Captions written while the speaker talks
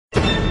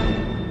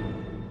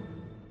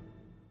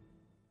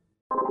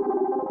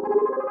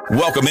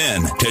Welcome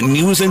in to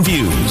News and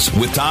Views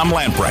with Tom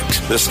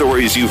Lamprecht. The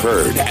stories you've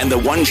heard and the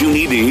ones you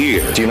need to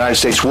hear. The United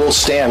States will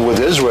stand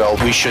with Israel.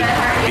 We should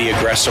be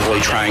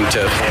aggressively trying to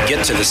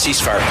get to the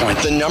ceasefire point.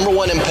 The number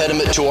one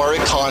impediment to our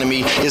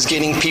economy is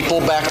getting people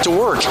back to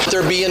work.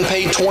 They're being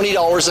paid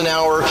 $20 an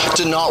hour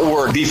to not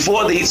work.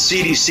 Before the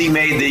CDC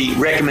made the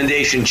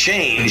recommendation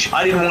change,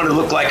 I didn't want to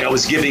look like I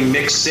was giving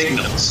mixed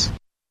signals.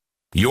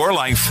 Your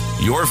life,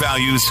 your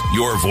values,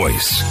 your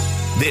voice.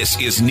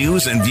 This is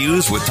News and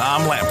Views with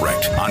Tom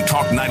Lamprecht on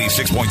Talk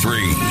 96.3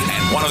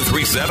 and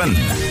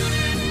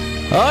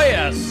 103.7. Oh,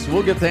 yes.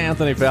 We'll get to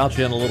Anthony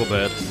Fauci in a little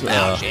bit.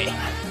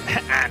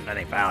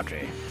 Anthony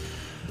Fauci.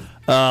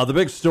 The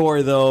big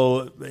story,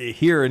 though,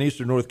 here in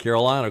eastern North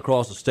Carolina,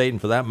 across the state,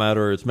 and for that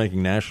matter, it's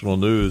making national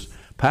news.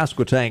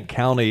 Pasquotank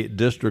County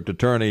District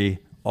Attorney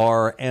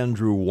R.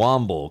 Andrew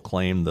Womble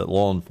claimed that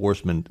law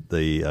enforcement,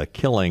 the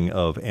killing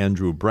of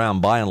Andrew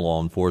Brown by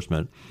law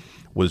enforcement,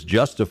 was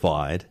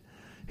justified.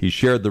 He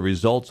shared the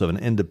results of an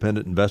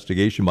independent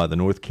investigation by the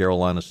North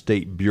Carolina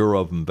State Bureau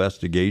of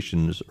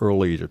Investigations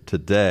earlier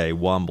today.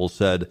 Womble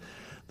said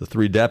the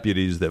three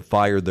deputies that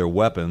fired their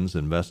weapons,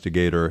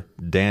 investigator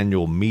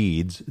Daniel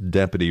Meads,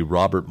 Deputy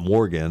Robert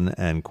Morgan,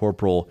 and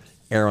Corporal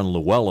Aaron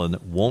Llewellyn,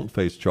 won't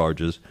face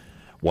charges.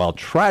 While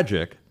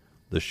tragic,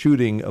 the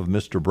shooting of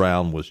Mr.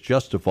 Brown was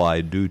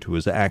justified due to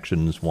his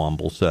actions,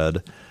 Womble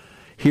said.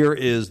 Here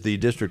is the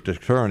district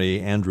attorney,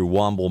 Andrew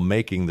Womble,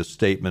 making the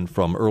statement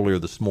from earlier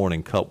this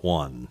morning, cut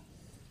one.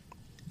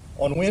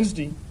 On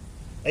Wednesday,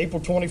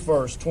 April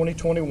 21st,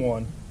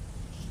 2021,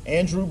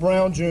 Andrew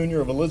Brown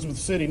Jr. of Elizabeth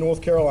City,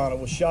 North Carolina,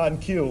 was shot and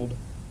killed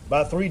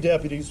by three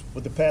deputies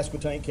with the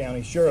Pasquotank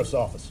County Sheriff's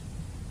Office.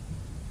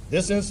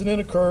 This incident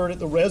occurred at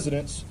the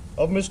residence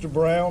of Mr.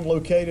 Brown,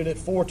 located at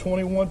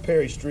 421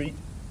 Perry Street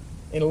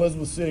in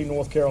Elizabeth City,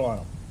 North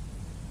Carolina.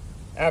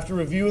 After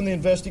reviewing the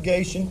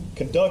investigation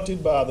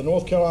conducted by the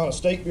North Carolina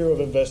State Bureau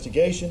of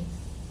Investigation,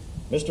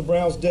 Mr.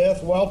 Brown's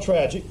death, while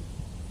tragic,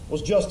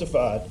 was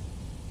justified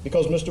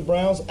because Mr.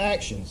 Brown's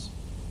actions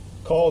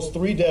caused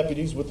three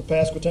deputies with the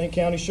Pasquotank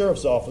County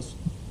Sheriff's Office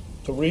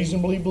to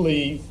reasonably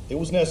believe it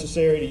was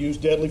necessary to use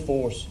deadly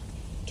force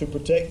to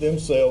protect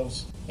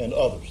themselves and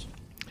others.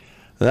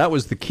 That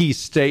was the key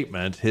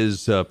statement.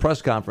 His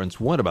press conference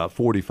went about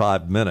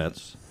 45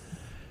 minutes.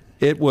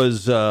 It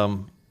was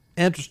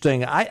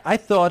interesting. I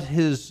thought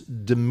his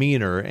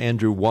demeanor,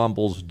 Andrew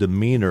Womble's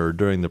demeanor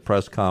during the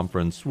press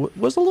conference,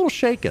 was a little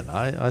shaken.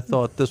 I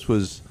thought this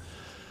was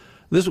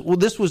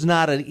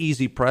not an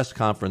easy press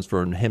conference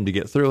for him to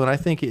get through, and I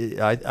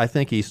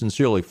think he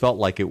sincerely felt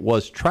like it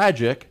was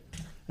tragic.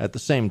 At the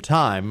same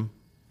time,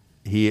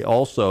 he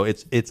also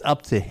it's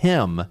up to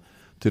him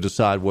to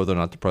decide whether or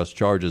not to press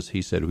charges.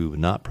 He said he would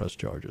not press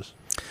charges.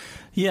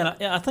 Yeah,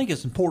 I think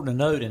it's important to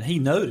note, and he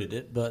noted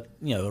it, but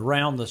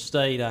around the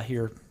state, I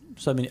heard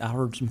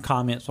some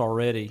comments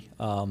already,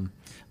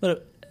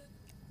 but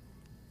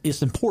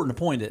it's important to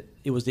point that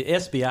it was the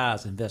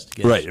SBI's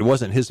investigation. Right, it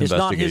wasn't his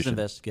investigation. It's not his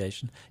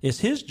investigation. It's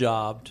his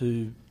job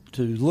to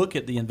look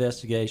at the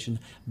investigation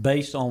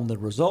based on the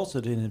results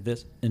of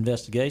the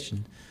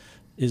investigation.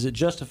 Is it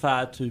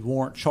justified to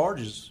warrant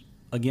charges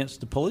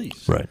against the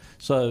police? Right.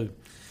 So,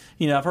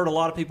 I've heard a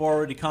lot of people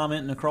already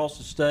commenting across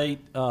the state,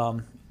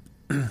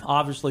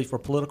 obviously for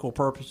political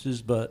purposes,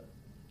 but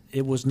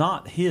it was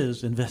not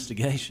his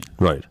investigation.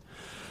 Right.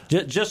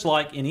 Just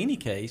like in any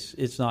case,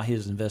 it's not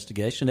his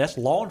investigation. That's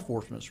law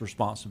enforcement's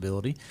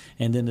responsibility.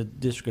 And then the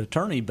district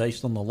attorney,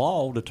 based on the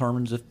law,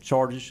 determines if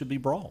charges should be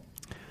brought.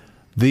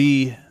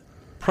 The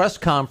press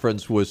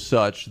conference was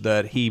such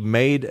that he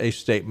made a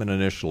statement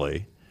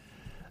initially.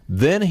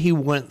 Then he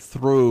went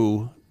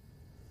through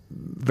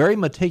very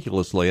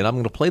meticulously, and I'm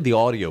going to play the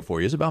audio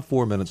for you. It's about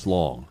 4 minutes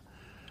long.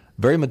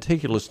 Very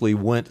meticulously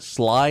went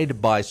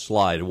slide by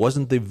slide. It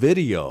wasn't the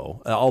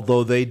video,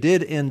 although they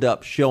did end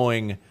up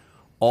showing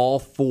all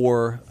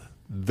four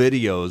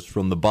videos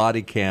from the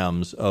body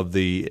cams of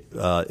the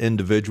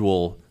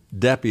individual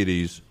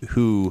deputies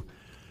who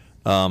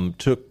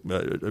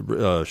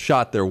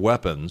shot their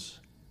weapons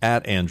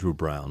at Andrew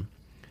Brown.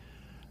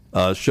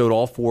 Showed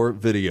all four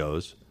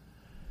videos.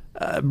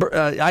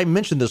 I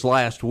mentioned this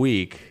last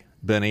week,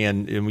 Benny,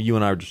 and you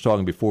and I were just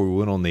talking before we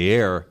went on the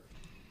air.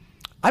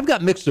 I've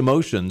got mixed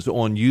emotions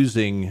on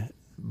using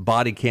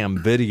body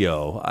cam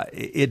video.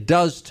 It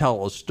does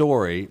tell a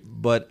story,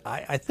 but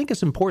I think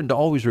it's important to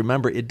always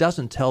remember it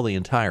doesn't tell the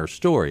entire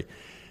story.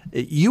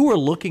 You are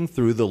looking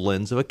through the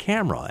lens of a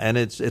camera, and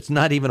it's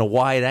not even a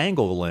wide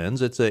angle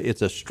lens. It's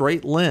a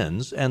straight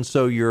lens, and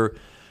so your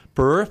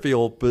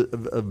peripheral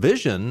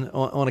vision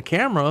on a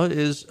camera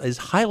is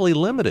highly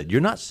limited.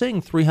 You're not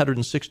seeing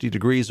 360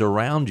 degrees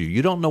around you.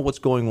 You don't know what's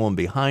going on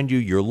behind you.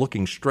 You're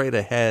looking straight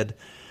ahead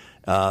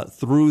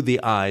through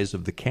the eyes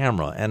of the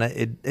camera, and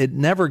it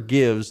never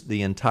gives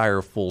the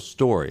entire full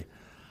story.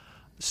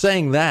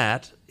 Saying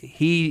that,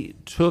 he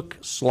took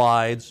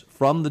slides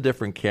from the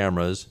different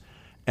cameras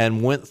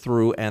and went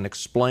through and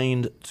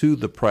explained to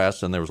the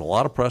press, and there was a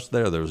lot of press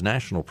there. There was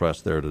national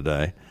press there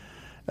today,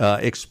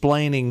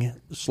 explaining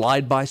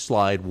slide by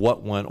slide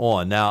what went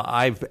on. Now,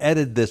 I've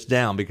edited this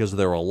down because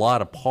there are a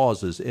lot of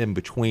pauses in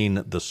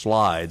between the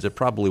slides. It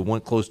probably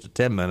went close to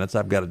 10 minutes.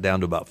 I've got it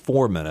down to about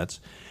 4 minutes.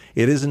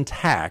 It is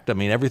intact. I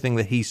mean, everything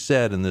that he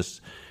said in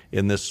this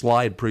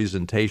slide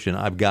presentation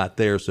I've got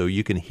there, so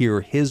you can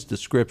hear his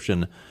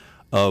description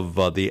of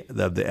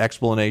the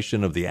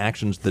explanation of the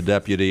actions of the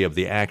deputy, of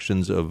the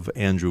actions of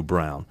Andrew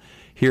Brown.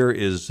 Here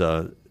is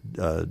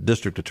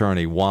District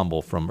Attorney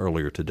Womble from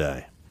earlier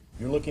today.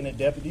 You're looking at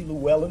Deputy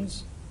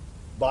Llewellyn's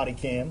body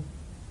cam,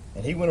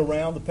 and he went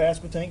around the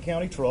Pasquotank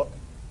County truck.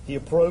 He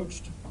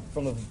approached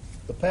from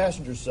the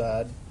passenger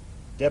side.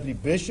 Deputy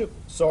Bishop,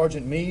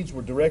 Sergeant Meads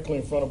were directly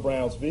in front of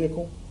Brown's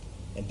vehicle,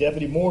 and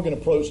Deputy Morgan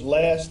approached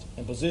last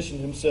and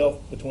positioned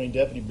himself between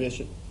Deputy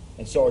Bishop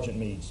and Sergeant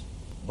Meads.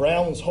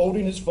 Brown was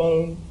holding his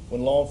phone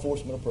when law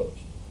enforcement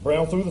approached.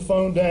 Brown threw the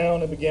phone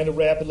down and began to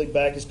rapidly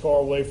back his car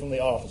away from the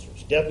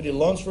officers. Deputy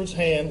Lunsford's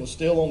hand was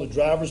still on the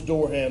driver's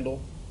door handle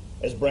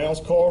as Brown's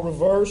car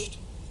reversed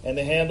and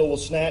the handle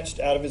was snatched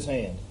out of his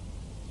hand.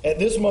 At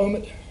this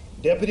moment,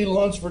 Deputy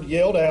Lunsford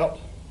yelled out,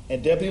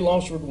 and Deputy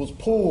Lunsford was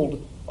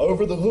pulled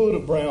over the hood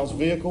of Brown's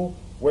vehicle,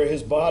 where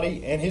his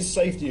body and his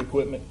safety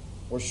equipment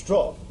were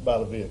struck by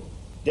the vehicle.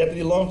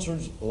 Deputy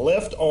Lunsford's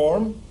left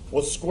arm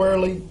was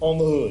squarely on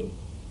the hood.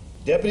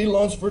 Deputy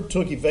Lunsford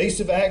took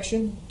evasive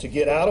action to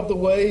get out of the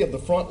way of the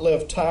front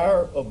left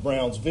tire of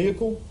Brown's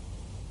vehicle,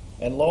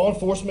 and law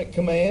enforcement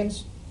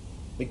commands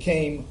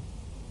became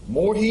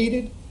more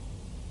heated,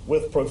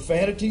 with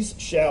profanities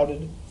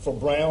shouted for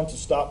Brown to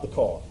stop the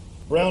car.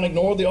 Brown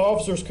ignored the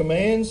officer's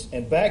commands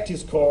and backed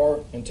his car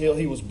until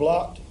he was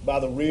blocked by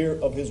the rear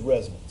of his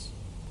residence.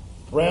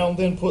 Brown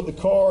then put the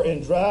car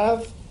in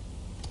drive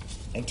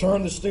and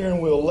turned the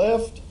steering wheel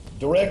left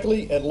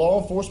directly at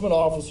law enforcement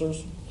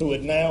officers who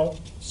had now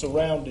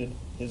surrounded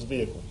his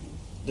vehicle.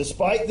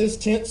 Despite this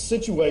tense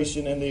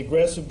situation and the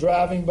aggressive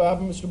driving by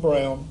Mr.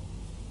 Brown,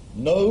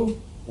 no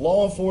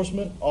law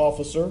enforcement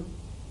officer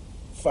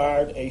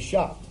fired a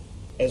shot.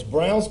 As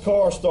Brown's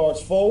car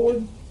starts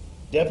forward,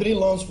 Deputy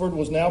Lunsford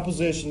was now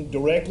positioned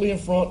directly in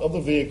front of the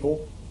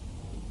vehicle,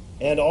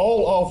 and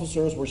all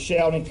officers were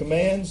shouting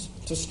commands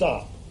to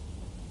stop.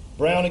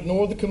 Brown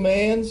ignored the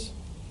commands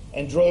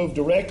and drove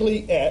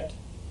directly at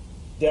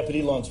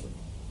Deputy Lunsford.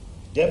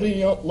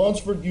 Deputy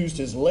Lunsford used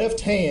his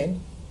left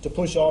hand to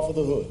push off of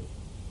the hood.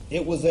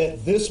 It was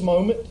at this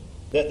moment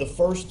that the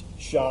first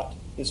shot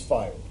is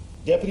fired.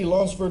 Deputy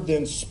Lunsford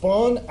then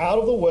spun out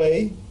of the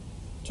way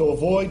to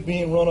avoid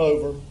being run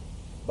over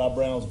by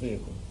Brown's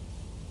vehicle.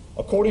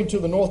 According to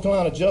the North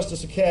Carolina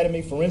Justice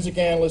Academy forensic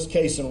analyst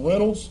Kason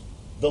Reynolds,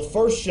 the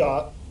first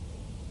shot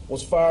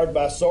was fired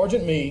by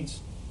Sergeant Meads,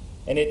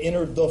 and it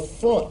entered the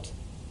front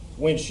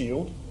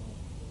windshield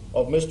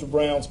of Mr.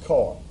 Brown's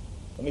car.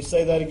 Let me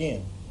say that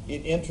again.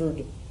 It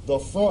entered the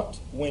front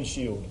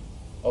windshield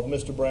of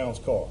Mr. Brown's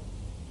car.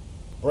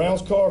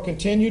 Brown's car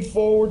continued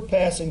forward,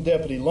 passing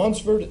Deputy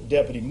Lunsford,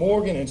 Deputy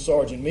Morgan, and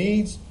Sergeant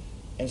Meads,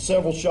 and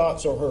several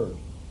shots are heard.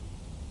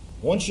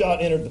 One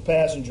shot entered the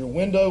passenger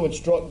window and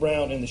struck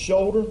Brown in the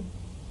shoulder.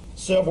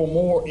 Several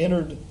more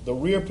entered the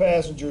rear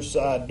passenger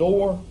side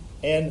door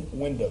and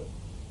window.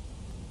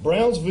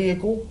 Brown's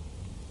vehicle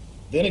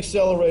then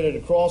accelerated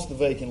across the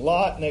vacant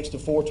lot next to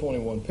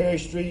 421 Perry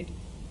Street,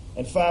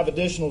 and 5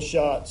 additional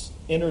shots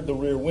entered the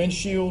rear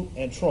windshield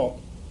and trunk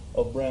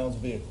of Brown's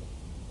vehicle.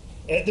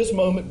 At this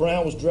moment,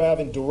 Brown was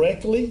driving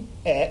directly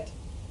at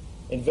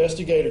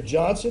Investigator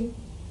Johnson,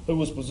 who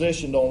was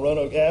positioned on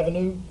Roanoke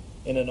Avenue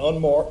in an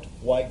unmarked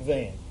white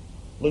van.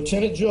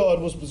 Lieutenant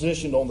Judd was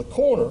positioned on the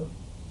corner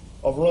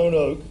of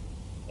Roanoke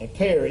and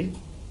Perry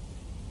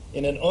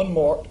in an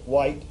unmarked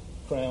white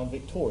Crown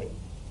Victoria.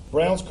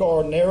 Brown's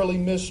car narrowly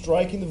missed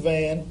striking the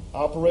van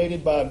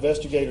operated by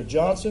Investigator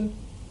Johnson,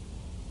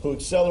 who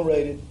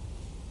accelerated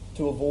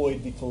to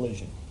avoid the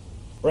collision.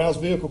 Brown's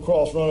vehicle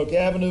crossed Roanoke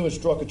Avenue and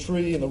struck a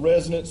tree in the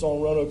residence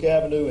on Roanoke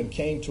Avenue and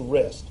came to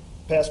rest.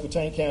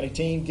 Pasquotank County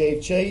team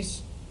gave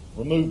chase,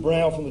 removed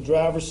Brown from the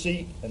driver's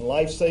seat, and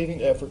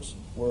life-saving efforts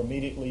were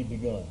immediately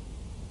begun.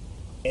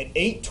 At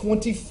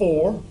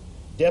 8:24,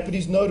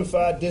 deputies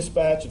notified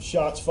dispatch of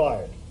shots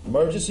fired.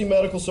 Emergency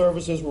medical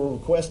services were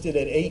requested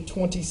at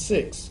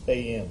 8:26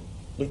 a.m.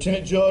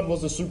 Lieutenant Judd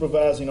was the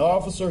supervising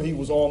officer. He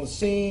was on the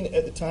scene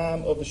at the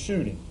time of the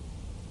shooting.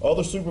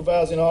 Other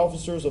supervising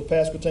officers of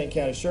Pasquotank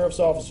County Sheriff's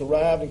Office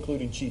arrived,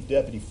 including Chief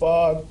Deputy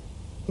Fogg,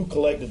 who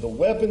collected the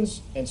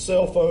weapons and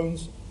cell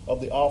phones of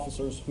the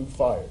officers who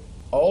fired.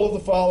 All of the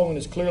following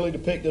is clearly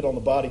depicted on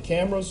the body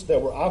cameras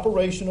that were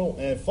operational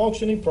and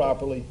functioning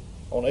properly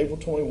on April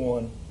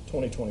 21,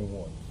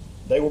 2021.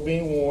 They were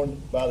being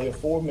worn by the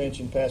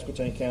aforementioned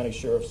Pasquotank County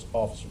Sheriff's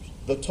officers.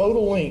 The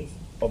total length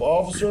of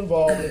officer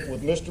involvement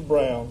with Mr.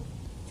 Brown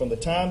from the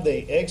time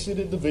they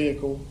exited the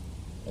vehicle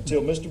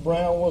until Mr.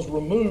 Brown was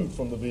removed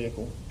from the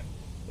vehicle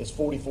is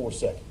 44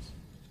 seconds.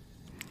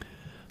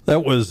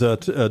 That was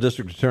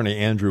District Attorney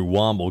Andrew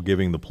Womble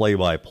giving the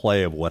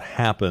play-by-play of what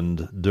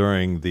happened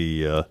during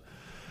the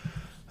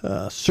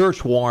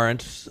search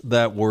warrants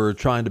that were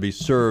trying to be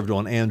served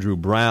on Andrew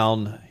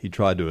Brown. He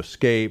tried to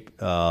escape.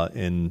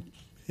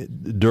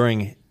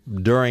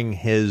 During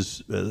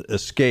his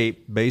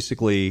escape,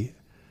 basically,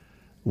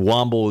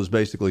 Womble is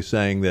basically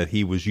saying that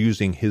he was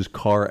using his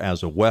car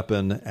as a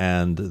weapon,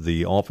 and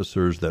the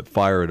officers that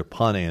fired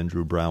upon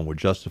Andrew Brown were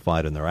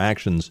justified in their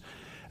actions.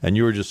 And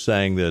you were just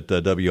saying that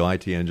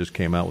WITN just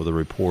came out with a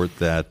report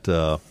that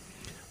the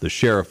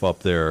sheriff up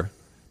there,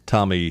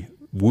 Tommy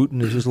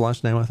Wooten is his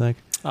last name, I think?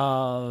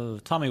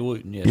 Tommy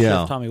Wooten, yes. Yeah.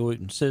 Sheriff Tommy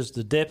Wooten says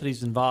the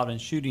deputies involved in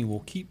shooting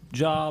will keep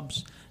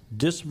jobs,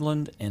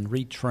 disciplined and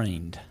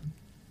retrained.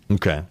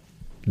 Okay.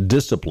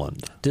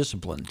 Disciplined,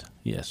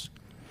 yes.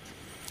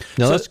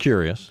 Now, So- that's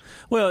curious.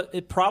 Well,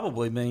 it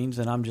probably means,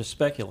 and I'm just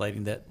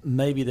speculating, that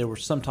maybe there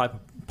was some type of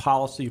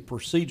policy or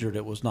procedure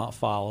that was not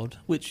followed,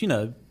 which,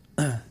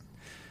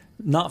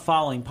 not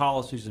following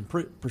policies and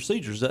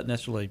procedures doesn't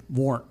necessarily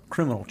warrant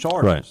criminal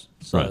charges. Right.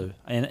 So,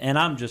 Right. And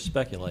I'm just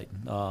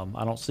speculating.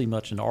 I don't see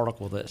much in the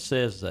article that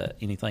says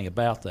anything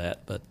about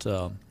that, but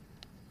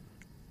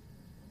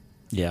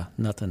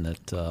nothing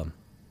that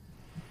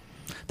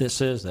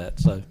says that.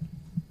 So,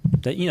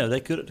 that they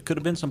could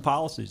have been some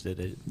policies that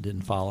it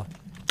didn't follow.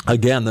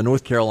 Again, the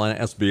North Carolina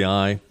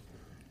SBI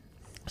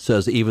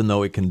says even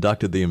though it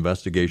conducted the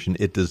investigation,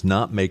 it does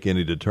not make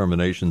any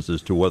determinations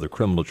as to whether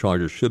criminal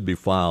charges should be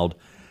filed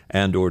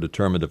and or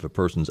determined if a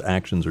person's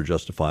actions are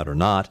justified or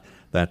not.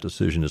 That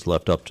decision is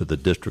left up to the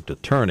district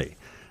attorney.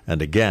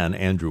 And again,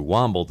 Andrew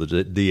Womble,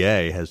 the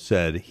DA, has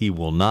said he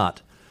will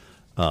not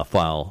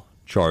file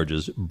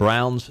charges.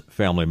 Brown's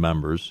family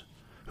members,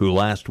 who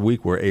last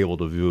week were able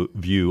to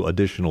view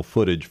additional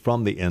footage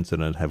from the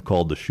incident, have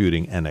called the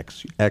shooting an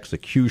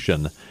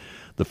execution.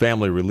 The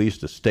family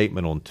released a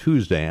statement on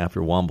Tuesday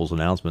after Womble's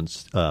announcement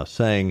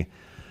saying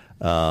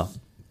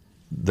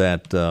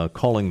that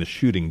calling the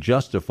shooting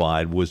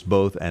justified was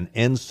both an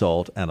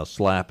insult and a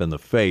slap in the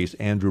face.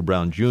 Andrew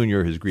Brown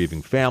Jr., his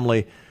grieving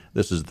family,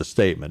 this is the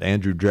statement,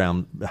 Andrew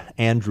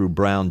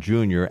Brown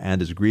Jr. and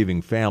his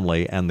grieving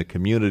family and the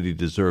community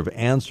deserve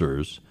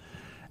answers,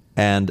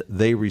 and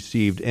they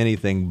received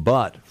anything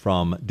but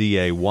from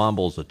D.A.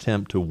 Womble's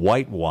attempt to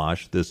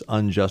whitewash this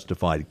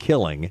unjustified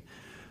killing.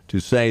 To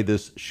say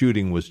this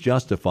shooting was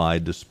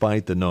justified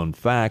despite the known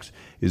facts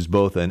is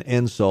both an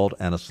insult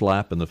and a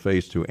slap in the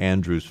face to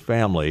Andrew's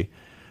family,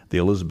 the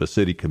Elizabeth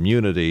City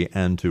community,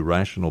 and to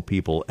rational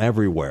people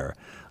everywhere.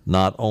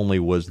 Not only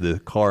was the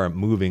car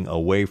moving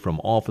away from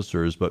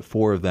officers, but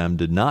 4 of them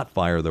did not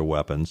fire their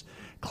weapons.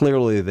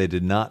 Clearly, they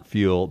did not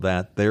feel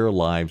that their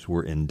lives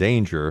were in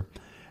danger.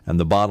 And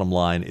the bottom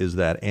line is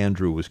that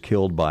Andrew was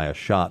killed by a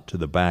shot to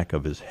the back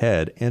of his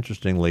head.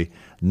 Interestingly,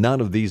 none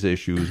of these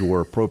issues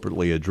were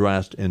appropriately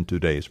addressed in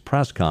today's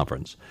press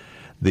conference.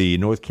 The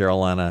North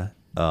Carolina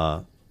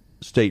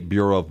State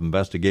Bureau of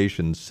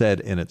Investigation said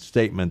in its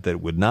statement that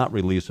it would not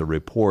release a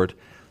report,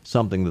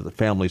 something that the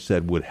family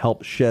said would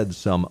help shed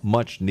some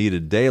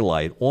much-needed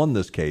daylight on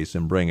this case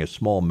and bring a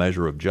small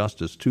measure of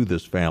justice to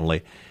this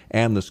family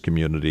and this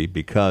community,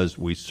 because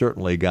we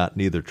certainly got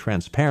neither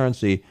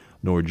transparency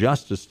nor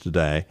justice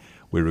today.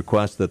 We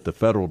request that the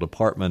Federal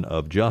Department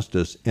of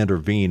Justice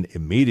intervene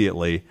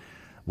immediately,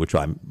 which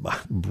I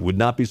would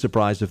not be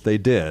surprised if they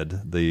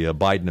did, the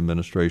Biden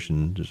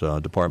administration's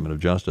Department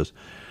of Justice.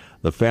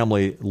 The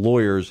family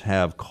lawyers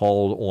have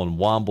called on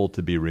Womble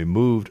to be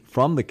removed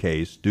from the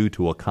case due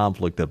to a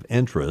conflict of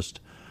interest,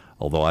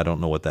 although I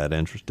don't know what that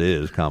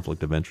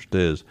conflict of interest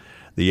is.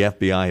 The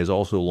FBI has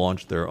also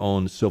launched their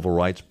own civil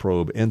rights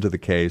probe into the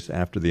case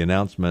after the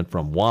announcement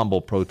from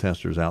Womble.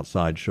 Protesters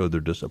outside showed their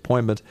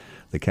disappointment.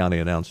 The county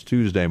announced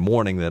Tuesday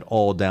morning that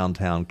all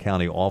downtown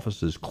county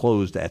offices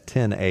closed at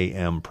 10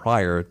 a.m.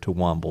 prior to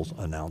Womble's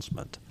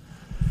announcement.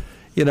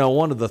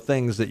 One of the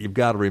things that you've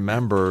got to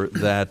remember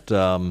that,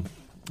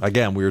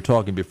 again, we were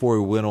talking before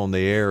we went on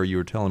the air, you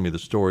were telling me the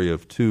story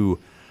of 2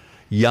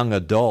 young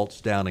adults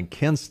down in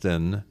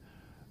Kinston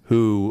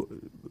who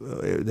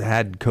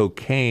had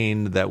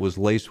cocaine that was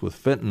laced with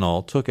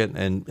fentanyl, took it,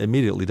 and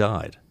immediately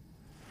died.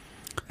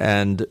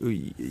 And,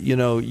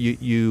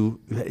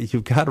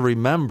 you've got to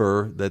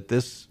remember that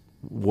this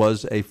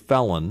was a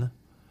felon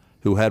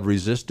who had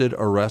resisted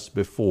arrest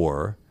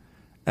before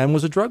and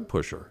was a drug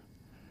pusher.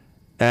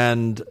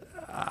 And,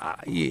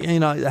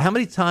 how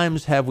many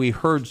times have we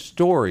heard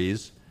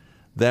stories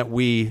that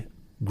we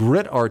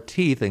grit our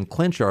teeth and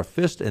clench our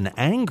fist in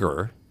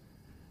anger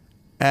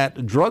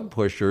at drug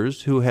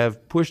pushers who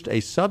have pushed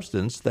a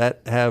substance that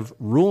have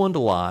ruined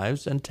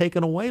lives and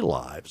taken away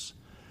lives?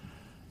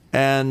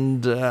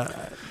 And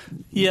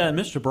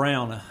Mr.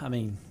 Brown,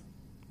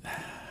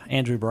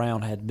 Andrew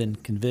Brown had been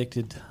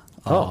convicted,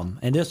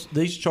 and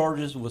these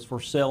charges was for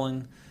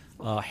selling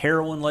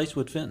heroin laced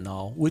with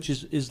fentanyl, which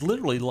is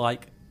literally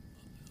like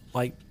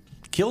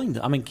killing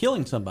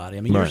somebody.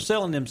 You're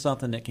selling them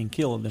something that can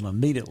kill them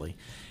immediately,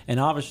 and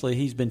obviously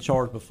he's been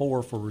charged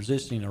before for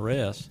resisting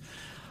arrest.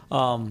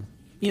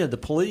 The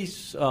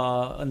police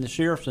and the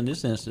sheriffs in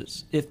this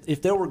instance,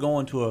 if they were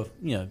going to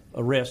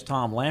arrest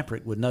Tom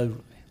Lamprecht with no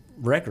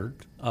record,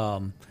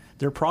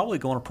 they're probably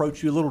going to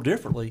approach you a little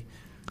differently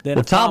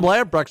Well, Tom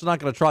Lamprecht's not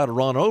going to try to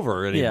run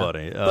over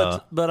anybody. Yeah,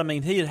 but I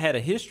mean, he had a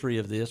history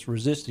of this,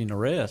 resisting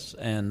arrest,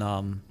 and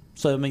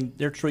so I mean,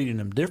 they're treating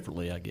him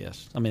differently, I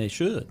guess. I mean, they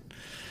should.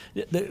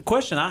 The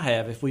question I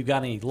have, if we've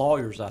got any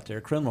lawyers out there,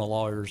 criminal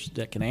lawyers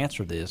that can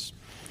answer this,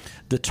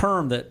 the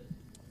term that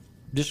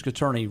District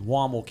Attorney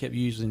Womble kept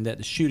using, that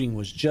the shooting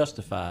was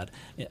justified,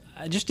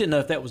 I just didn't know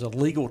if that was a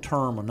legal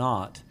term or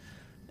not.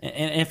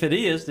 And if it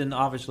is, then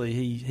obviously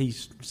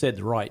he's said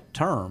the right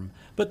term.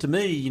 But to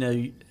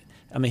me,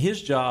 I mean,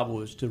 his job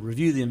was to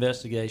review the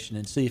investigation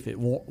and see if it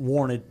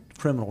warranted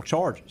criminal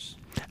charges.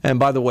 And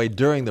by the way,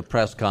 during the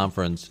press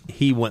conference,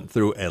 he went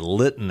through a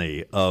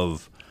litany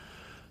of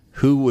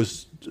who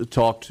was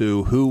talked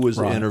to, who was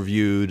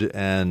interviewed,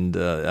 and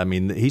I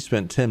mean, he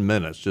spent 10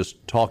 minutes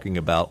just talking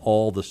about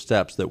all the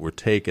steps that were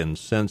taken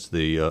since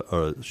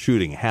the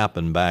shooting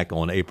happened back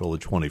on April the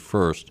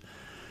 21st.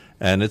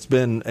 And it's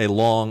been a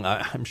long,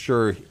 I'm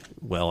sure,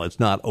 well, it's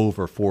not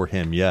over for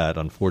him yet,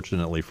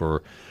 unfortunately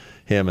for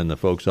him and the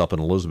folks up in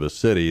Elizabeth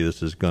City.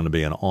 This is going to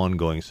be an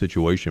ongoing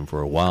situation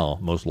for a while,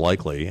 most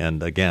likely.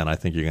 And again, I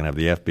think you're going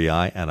to have the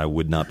FBI, and I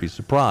would not be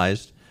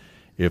surprised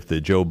if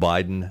the Joe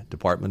Biden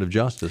Department of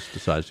Justice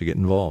decides to get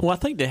involved. Well, I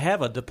think they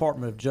have a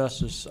Department of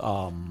Justice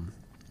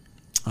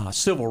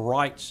civil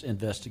rights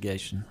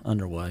investigation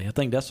underway. I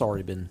think that's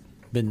already been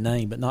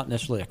named, but not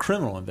necessarily a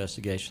criminal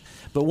investigation.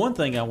 But one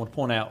thing I want to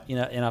point out,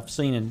 and I've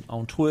seen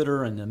on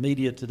Twitter and the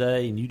media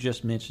today, and you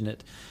just mentioned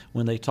it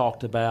when they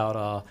talked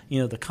about,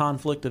 the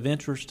conflict of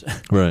interest.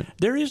 Right.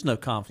 There is no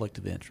conflict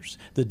of interest.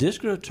 The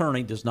district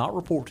attorney does not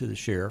report to the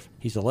sheriff.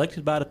 He's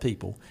elected by the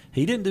people.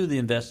 He didn't do the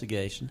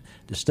investigation.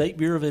 The State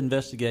Bureau of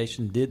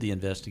Investigation did the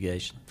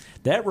investigation.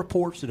 That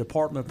reports to the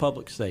Department of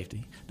Public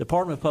Safety.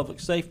 Department of Public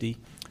Safety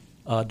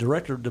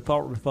Director of the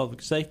Department of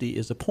Public Safety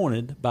is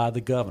appointed by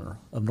the governor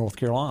of North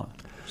Carolina.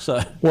 So,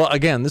 well,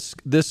 again,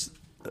 this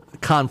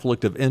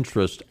conflict of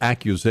interest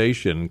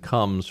accusation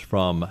comes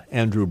from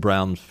Andrew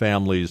Brown's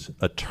family's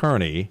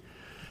attorney,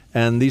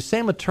 and these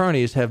same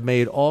attorneys have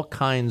made all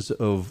kinds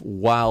of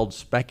wild,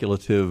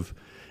 speculative,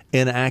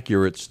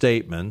 inaccurate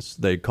statements.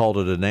 They called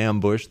it an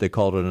ambush. They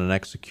called it an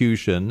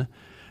execution.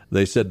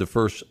 They said the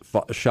first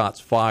shots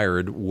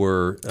fired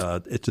were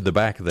to the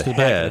back of the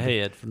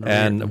head.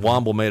 And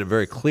Womble made it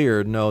very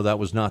clear, no, that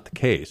was not the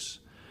case.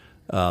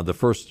 The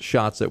first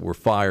shots that were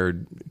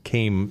fired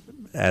came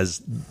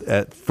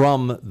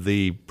from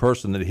the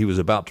person that he was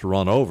about to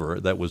run over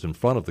that was in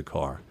front of the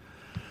car.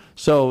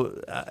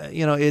 So,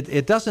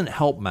 it doesn't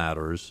help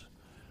matters.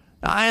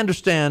 I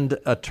understand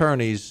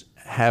attorneys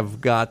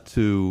have got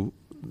to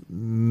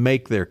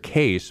make their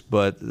case,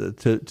 but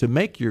to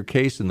make your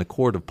case in the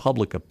court of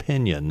public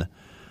opinion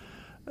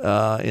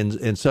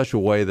in such a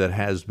way that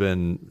has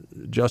been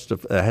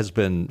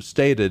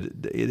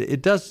stated,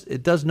 it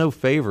does no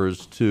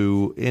favors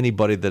to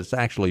anybody that's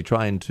actually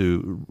trying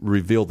to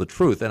reveal the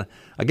truth. And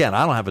again,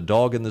 I don't have a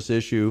dog in this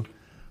issue,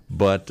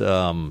 but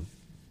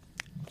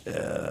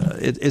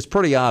it's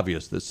pretty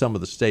obvious that some of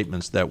the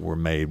statements that were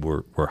made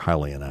were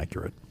highly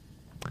inaccurate.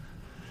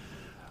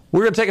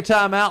 We're going to take a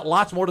time out.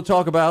 Lots more to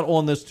talk about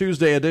on this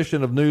Tuesday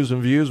edition of News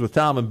and Views with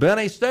Tom and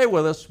Benny. Stay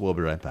with us. We'll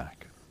be right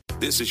back.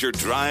 This is your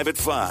Drive at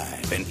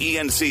 5 and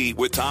ENC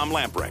with Tom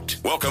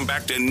Lamprecht. Welcome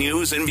back to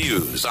News and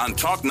Views on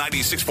Talk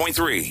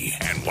 96.3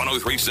 and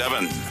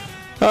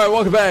 103.7. All right,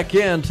 welcome back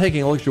in.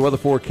 Taking a look at your weather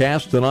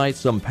forecast tonight.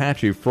 Some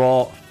patchy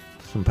frogs.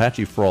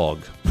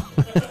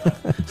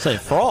 Say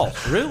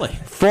frogs, really?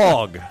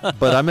 Frog,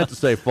 but I meant to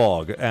say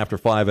fog after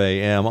 5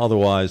 a.m.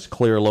 Otherwise,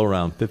 clear, low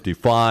around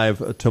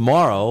 55.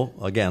 Tomorrow,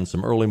 again,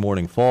 some early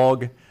morning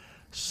fog,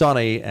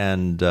 sunny,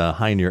 and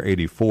high near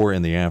 84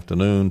 in the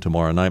afternoon.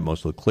 Tomorrow night,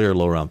 mostly clear,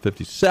 low around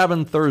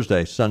 57.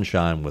 Thursday,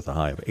 sunshine with a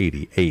high of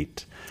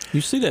 88.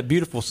 You see that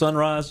beautiful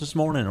sunrise this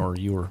morning, or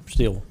you were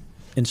still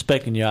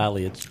inspecting your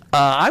eyelids?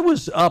 I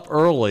was up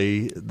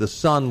early. The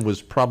sun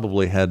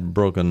had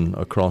broken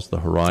across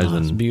the horizon. Oh,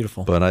 it's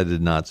beautiful. But I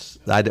did not.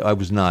 I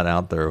was not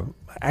out there.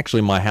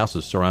 Actually, my house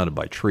is surrounded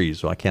by trees,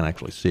 so I can't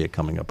actually see it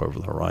coming up over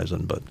the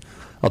horizon. But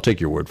I'll take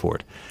your word for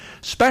it.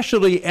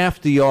 Specialty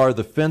FDR,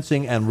 the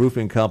fencing and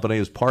roofing company,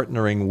 is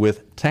partnering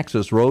with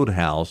Texas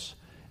Roadhouse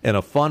in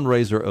a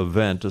fundraiser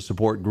event to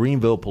support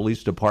Greenville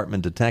Police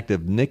Department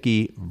Detective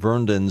Nikki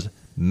Verndon's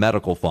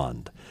medical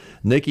fund.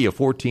 Nikki, a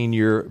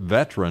 14-year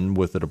veteran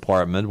with the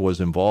department, was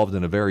involved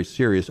in a very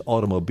serious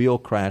automobile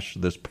crash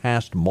this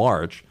past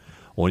March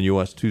on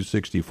U.S.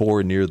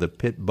 264 near the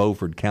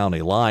Pitt-Beaufort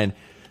County line.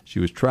 She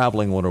was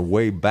traveling on her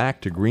way back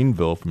to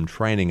Greenville from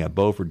training at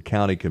Beaufort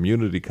County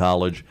Community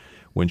College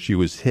when she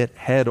was hit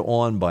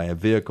head-on by a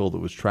vehicle that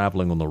was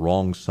traveling on the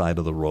wrong side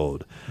of the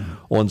road.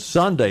 Mm-hmm. On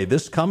Sunday,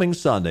 this coming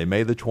Sunday,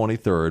 May the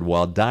 23rd,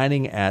 while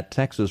dining at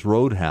Texas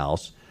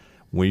Roadhouse,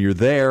 when you're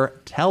there,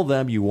 tell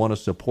them you want to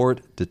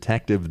support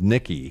Detective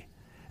Nikki,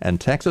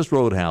 and Texas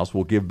Roadhouse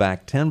will give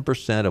back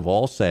 10% of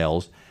all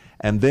sales,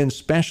 and then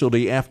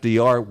Specialty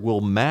FDR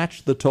will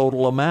match the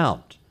total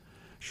amount.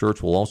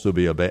 Shirts will also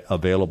be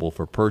available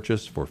for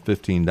purchase for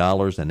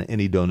 $15, and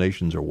any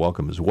donations are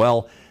welcome as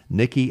well.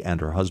 Nikki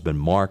and her husband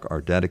Mark are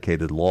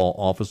dedicated law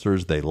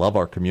officers. They love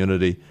our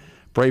community,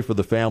 Pray for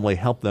the family,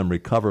 help them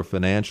recover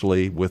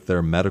financially with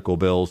their medical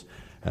bills,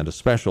 and a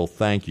special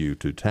thank you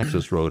to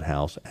Texas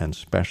Roadhouse and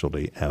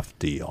Specialty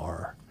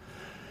FDR.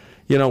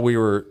 You know, we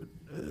were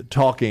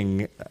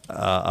talking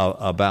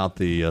about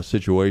the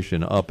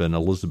situation up in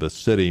Elizabeth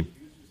City.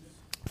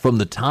 From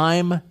the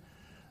time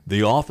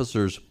the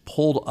officers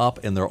pulled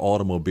up in their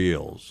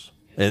automobiles,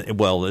 and,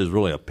 well, it was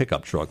really a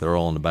pickup truck. They're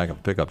all in the back of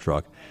a pickup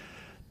truck,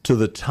 to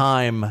the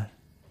time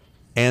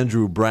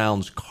Andrew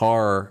Brown's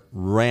car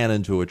ran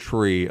into a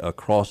tree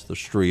across the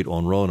street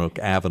on Roanoke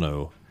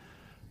Avenue,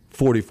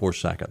 44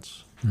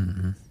 seconds.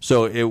 Mm-hmm.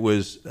 So it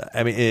was,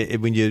 I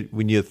mean,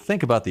 when you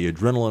think about the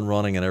adrenaline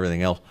running and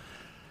everything else,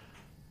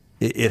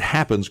 it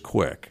happens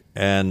quick.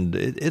 And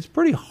it's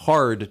pretty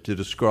hard to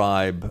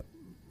describe,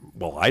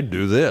 well, I'd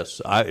do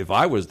this. If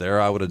I was there,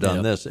 I would have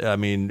done this. I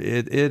mean,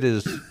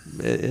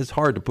 it's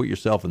hard to put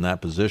yourself in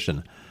that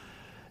position.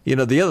 You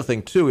know, the other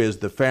thing, too, is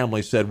the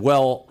family said,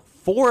 well,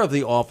 4 of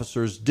the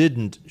officers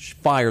didn't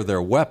fire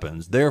their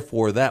weapons.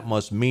 Therefore, that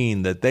must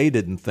mean that they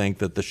didn't think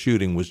that the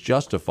shooting was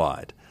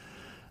justified.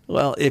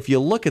 Well, if you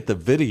look at the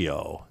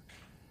video,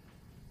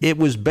 it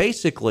was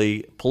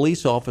basically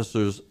police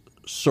officers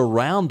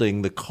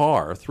surrounding the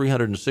car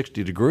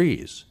 360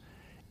 degrees.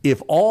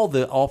 If all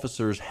the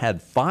officers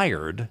had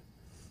fired,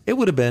 it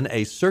would have been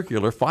a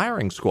circular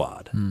firing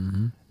squad.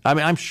 Mm-hmm. I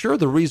mean, I'm sure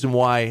the reason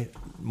why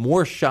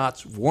more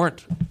shots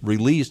weren't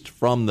released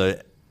from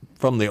the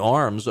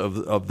arms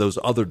of those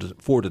other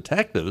 4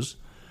 detectives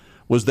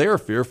was they were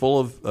fearful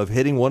of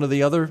hitting one of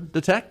the other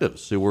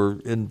detectives who were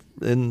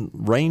in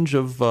range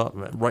of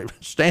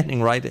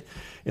standing right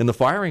in the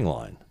firing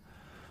line.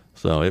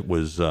 So it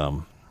was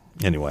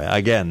anyway.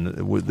 Again,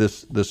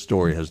 this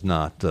story has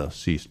not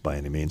ceased by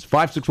any means.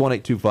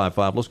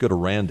 5618255. Let's go to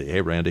Randy.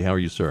 Hey, Randy, how are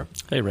you, sir?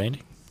 Hey,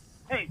 Randy.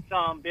 Hey,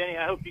 Tom, Benny.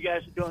 I hope you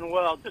guys are doing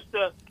well. Just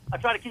I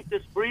try to keep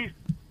this brief.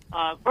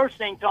 First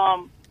thing,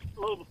 Tom,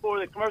 a little before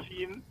the commercial,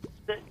 you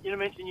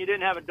mentioned you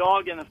didn't have a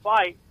dog in the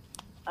fight.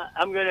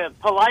 I'm going to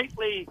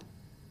politely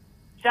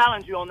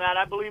challenge you on that.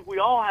 I believe we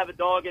all have a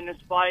dog in this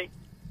fight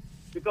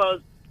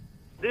because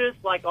this,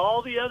 like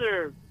all the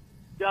other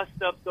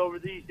dust-ups over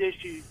these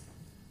issues,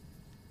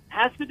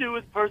 has to do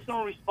with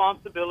personal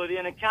responsibility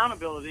and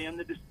accountability, and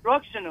the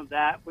destruction of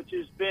that, which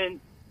has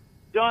been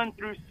done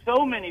through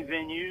so many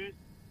venues,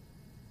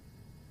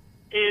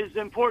 is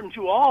important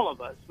to all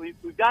of us. We've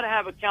got to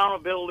have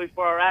accountability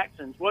for our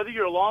actions. Whether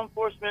you're law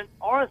enforcement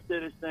or a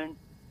citizen,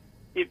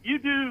 if you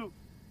do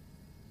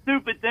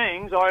stupid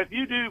things or if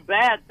you do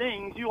bad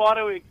things, you ought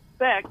to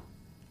expect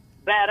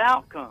bad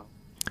outcomes.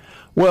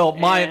 Well,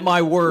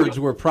 my words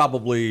were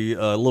probably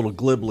a little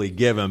glibly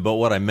given, but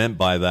what I meant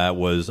by that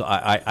was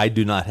I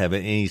do not have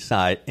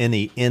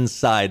any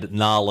inside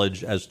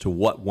knowledge as to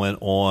what went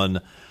on.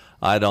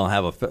 I don't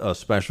have a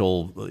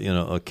special,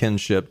 a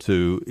kinship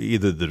to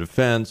either the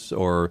defense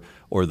or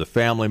the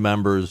family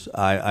members.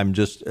 I'm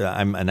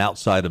an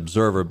outside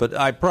observer, but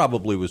I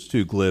probably was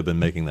too glib in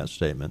making that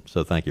statement.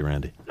 So thank you,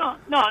 Randy. No.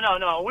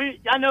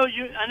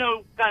 I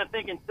know, kind of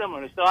thinking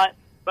similar. So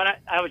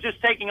I was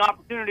just taking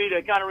opportunity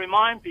to kind of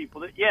remind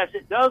people that yes,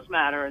 it does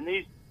matter, and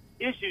these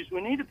issues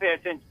we need to pay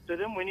attention to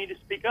them. We need to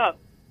speak up.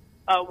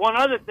 One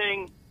other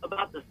thing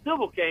about the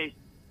civil case,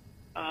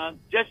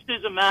 just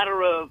as a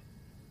matter of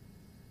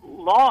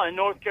law in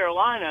North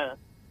Carolina,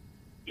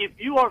 if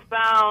you are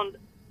found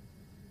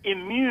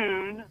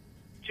immune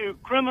to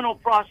criminal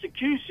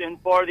prosecution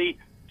for the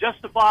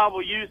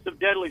justifiable use of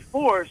deadly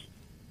force,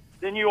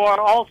 then you are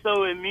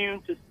also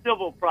immune to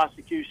civil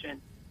prosecution.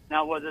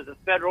 Now, whether the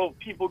federal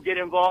people get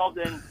involved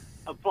and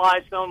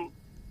apply some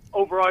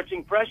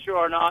overarching pressure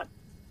or not,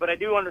 but I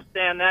do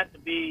understand that to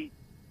be...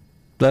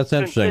 That's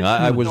interesting.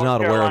 I was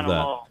not aware of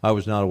that. I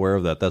was not aware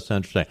of that. That's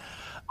interesting.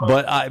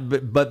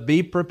 But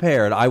be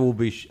prepared. I will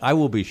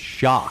be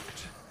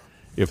shocked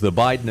if the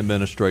Biden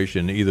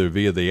administration, either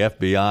via the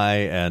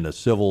FBI and a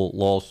civil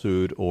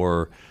lawsuit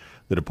or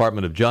the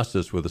Department of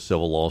Justice with a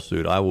civil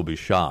lawsuit, I will be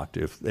shocked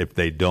if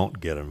they don't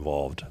get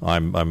involved.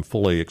 I'm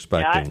fully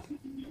expecting.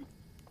 Yeah,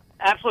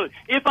 absolutely.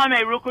 If I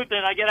may, real quickly,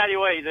 and I get out of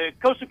your way, the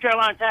Coastal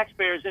Carolina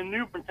Taxpayers in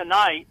New Bern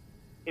tonight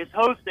is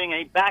hosting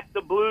a Back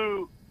the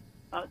Blue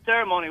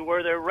ceremony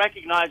where they're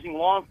recognizing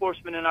law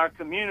enforcement in our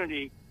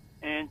community.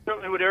 And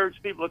certainly would urge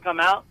people to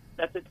come out.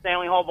 That's at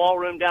Stanley Hall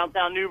Ballroom,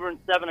 downtown New Bern,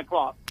 7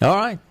 o'clock. All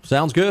right.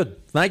 Sounds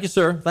good. Thank you,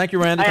 sir. Thank you,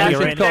 Randy. I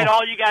appreciate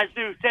all you guys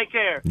do. Take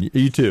care.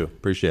 You too.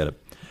 Appreciate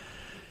it.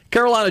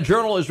 Carolina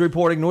Journal is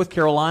reporting North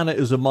Carolina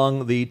is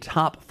among the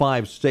top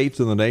 5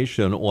 states in the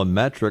nation on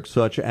metrics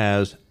such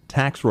as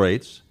tax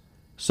rates,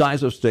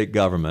 size of state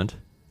government,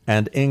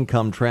 and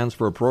income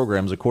transfer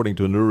programs, according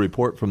to a new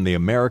report from the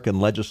American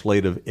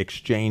Legislative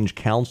Exchange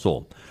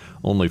Council.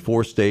 Only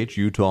 4 states,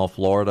 Utah,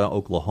 Florida,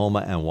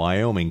 Oklahoma, and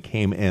Wyoming,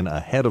 came in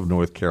ahead of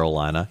North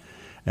Carolina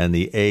and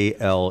the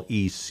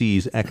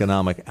ALEC's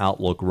Economic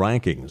Outlook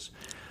rankings.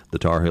 The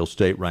Tar Heel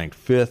State ranked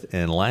 5th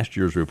in last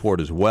year's report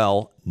as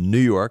well. New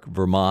York,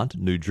 Vermont,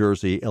 New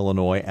Jersey,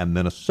 Illinois, and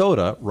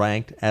Minnesota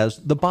ranked as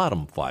the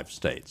bottom 5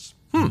 states.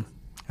 How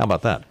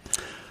about that?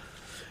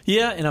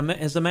 Yeah, and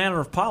as a matter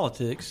of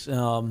politics,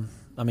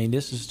 I mean,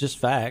 this is just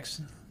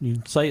facts. You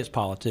can say it's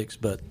politics,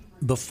 but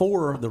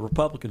before the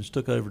Republicans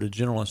took over the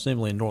General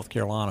Assembly in North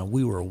Carolina,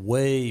 we were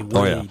way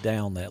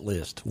down that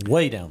list.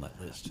 Way down that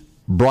list.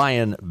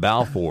 Brian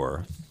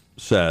Balfour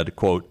said,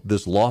 quote,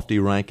 "This lofty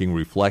ranking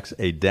reflects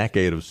a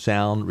decade of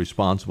sound,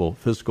 responsible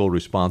fiscal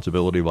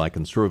responsibility by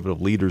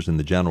conservative leaders in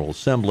the General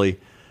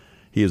Assembly."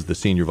 He is the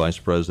senior vice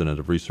president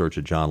of research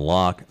at John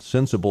Locke.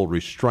 "Sensible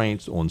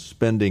restraints on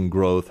spending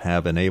growth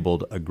have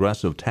enabled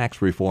aggressive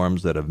tax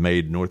reforms that have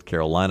made North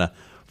Carolina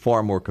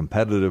far more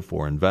competitive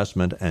for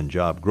investment and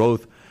job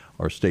growth.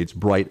 Our state's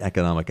bright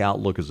economic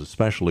outlook is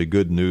especially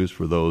good news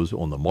for those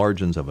on the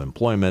margins of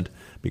employment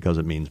because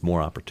it means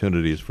more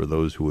opportunities for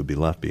those who would be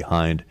left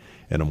behind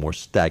in a more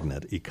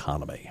stagnant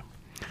economy."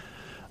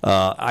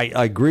 I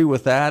agree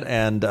with that,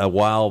 and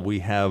while we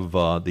have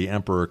the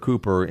Emperor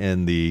Cooper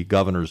in the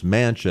governor's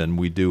mansion,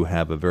 we do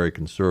have a very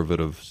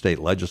conservative state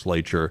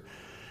legislature,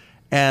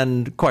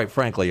 and quite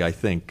frankly, I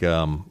think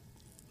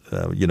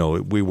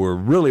we were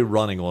really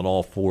running on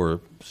all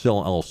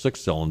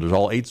six cylinders,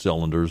 all 8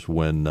 cylinders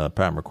when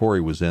Pat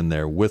McCrory was in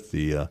there with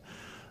the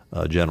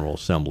General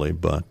Assembly,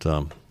 but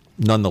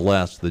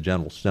nonetheless, the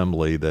General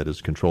Assembly that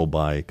is controlled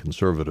by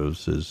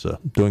conservatives is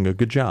doing a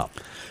good job.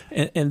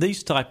 And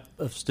these type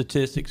of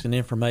statistics and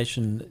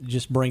information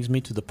just brings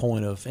me to the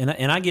point of, and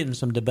I get in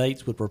some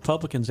debates with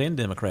Republicans and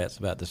Democrats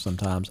about this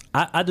sometimes.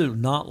 I do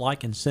not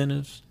like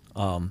incentives.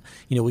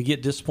 We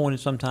get disappointed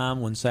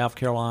sometimes when South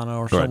Carolina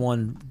or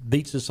someone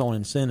beats us on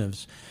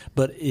incentives.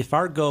 But if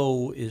our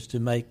goal is to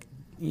make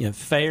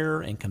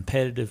fair and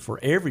competitive for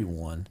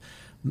everyone,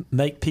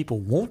 make people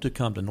want to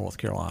come to North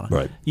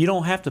Carolina, you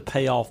don't have to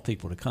pay off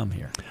people to come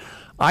here.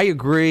 I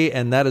agree,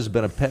 and that has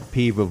been a pet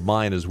peeve of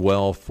mine as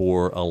well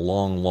for a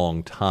long,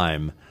 long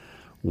time.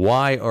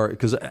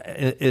 Because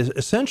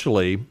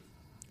essentially,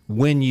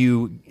 when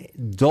you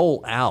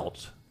dole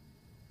out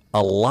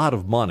a lot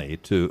of money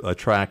to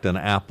attract an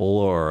Apple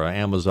or an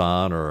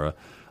Amazon or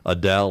a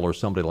Dell or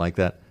somebody like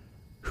that,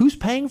 who's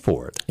paying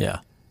for it? Yeah.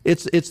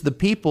 It's the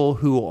people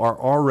who are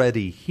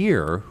already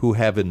here who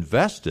have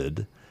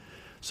invested.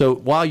 So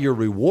while you're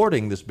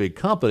rewarding this big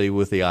company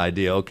with the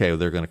idea, okay,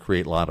 they're going to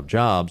create a lot of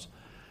jobs,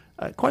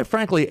 quite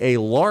frankly, a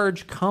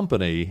large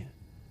company,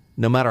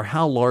 no matter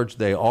how large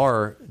they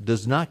are,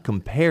 does not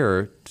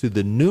compare to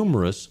the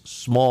numerous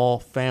small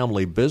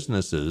family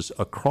businesses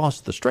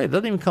across the strait. It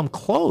doesn't even come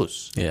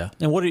close. Yeah.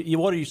 And what are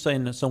you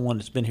saying that someone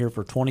that's been here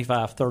for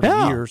 25, 30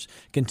 years,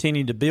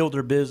 continue to build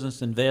their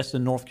business, invest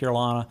in North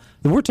Carolina?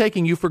 And we're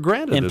taking you for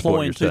granted.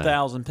 Employing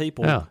 2,000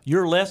 people.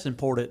 You're less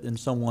important than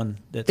someone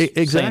that's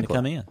saying to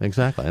come in.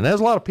 Exactly. And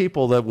there's a lot of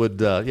people that would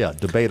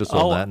debate us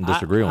on that and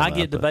disagree on that. I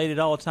get debated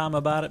all the time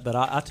about it, but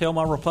I tell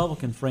my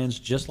Republican friends,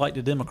 just like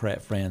the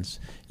Democrat friends,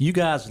 you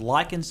guys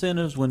like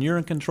incentives when you're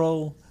in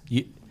control.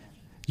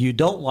 You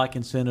don't like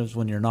incentives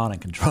when you're not in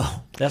control.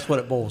 That's what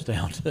it boils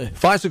down to.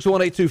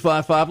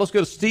 5618255. Let's go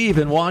to Steve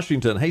in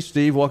Washington. Hey,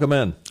 Steve, welcome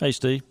in. Hey,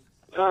 Steve.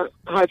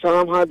 Hi,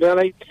 Tom. Hi,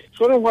 Benny. Just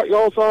wondering what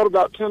y'all thought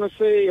about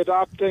Tennessee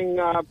adopting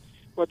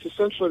what's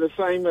essentially the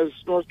same as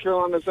North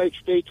Carolina's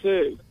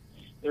HB2.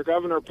 Their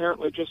governor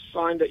apparently just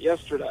signed it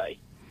yesterday.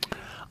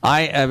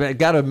 I've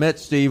got to admit,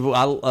 Steve,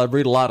 I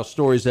read a lot of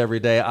stories every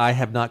day.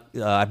 I've not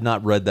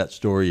read that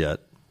story yet.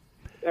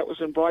 That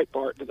was in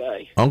Breitbart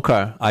today.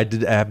 Okay. I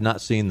have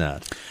not seen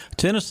that.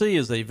 Tennessee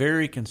is a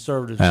very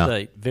conservative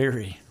state.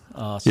 Very.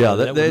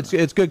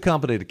 It's good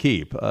company to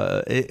keep.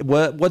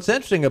 What's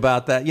interesting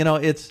about that,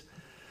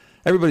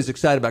 everybody's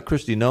excited about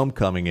Kristi Noem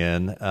coming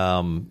in.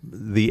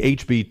 The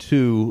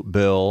HB2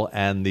 bill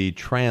and the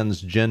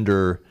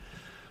transgender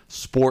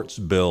sports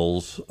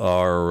bills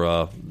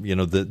are,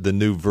 the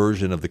new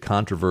version of the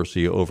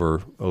controversy over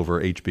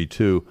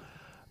HB2.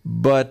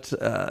 But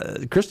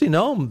Kristi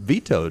Noem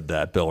vetoed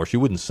that bill, or she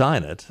wouldn't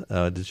sign it.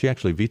 Did she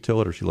actually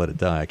veto it, or she let it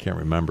die? I can't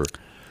remember.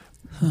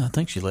 I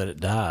think she let it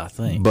die, I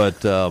think.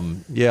 But,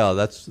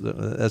 that's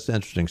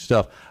interesting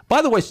stuff.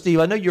 By the way,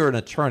 Steve, I know you're an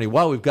attorney.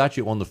 While we've got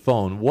you on the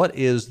phone, what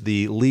is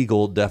the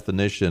legal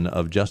definition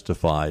of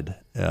justified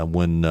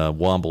when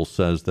Womble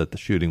says that the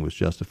shooting was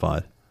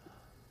justified?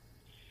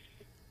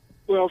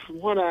 Well, from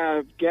what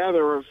I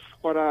gather of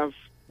what I've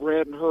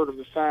read and heard of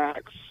the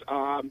facts,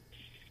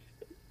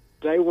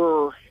 they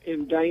were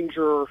in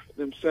danger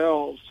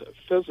themselves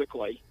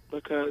physically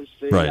because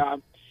it was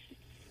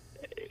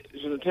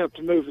an attempt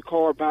to move the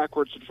car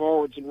backwards and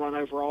forwards and run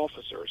over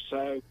officers.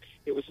 So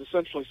it was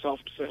essentially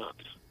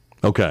self-defense.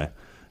 Okay.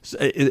 So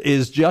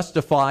is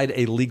justified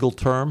a legal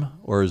term,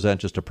 or is that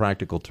just a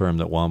practical term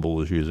that Womble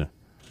was using?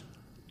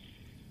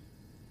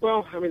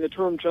 Well, I mean, the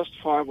term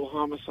justifiable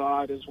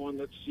homicide is one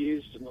that's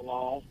used in the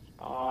law.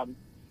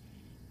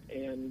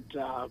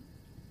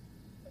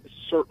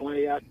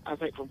 Certainly, I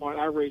think from what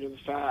I read of the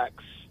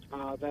facts,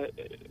 that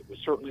it was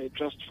certainly a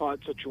justified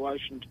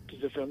situation to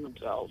defend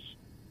themselves.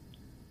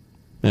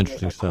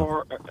 Interesting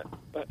stuff.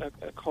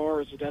 A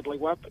car is a deadly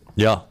weapon.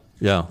 Yeah.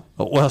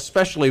 Well,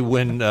 especially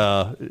when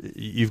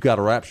you've got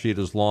a rap sheet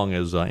as long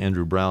as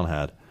Andrew Brown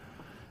had,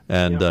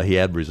 and he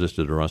had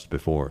resisted arrest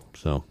before.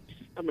 So,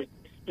 I mean,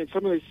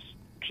 some of these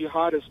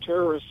jihadist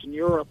terrorists in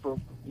Europe are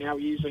now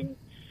using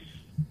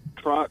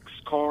trucks,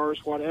 cars,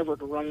 whatever,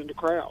 to run into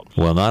crowds.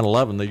 Well,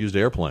 9/11, they used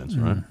airplanes,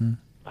 right?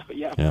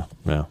 Yeah.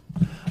 Yeah. All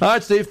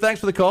right, Steve,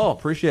 thanks for the call.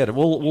 Appreciate it.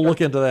 We'll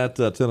look into that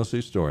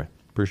Tennessee story.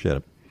 Appreciate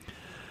it.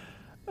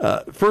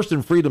 First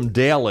and Freedom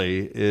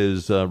Daily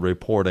is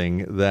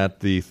reporting that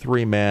the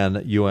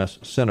three-man U.S.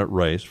 Senate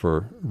race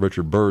for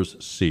Richard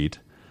Burr's seat,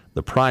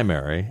 the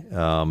primary,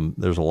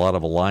 there's a lot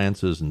of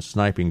alliances and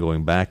sniping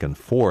going back and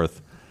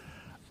forth.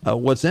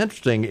 What's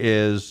interesting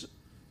is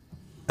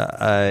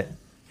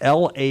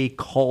L.A.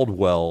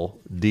 Caldwell,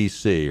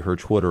 D.C., her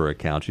Twitter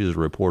account, she's a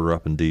reporter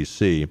up in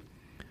D.C.,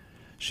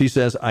 she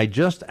says, I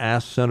just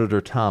asked Senator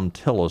Thom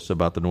Tillis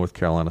about the North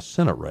Carolina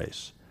Senate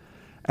race.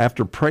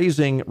 After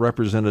praising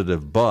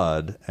Representative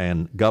Budd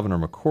and Governor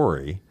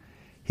McCrory,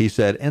 he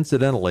said,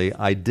 incidentally,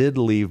 I did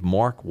leave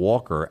Mark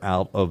Walker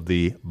out of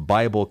the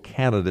Bible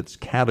candidates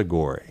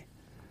category.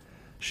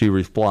 She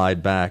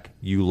replied back,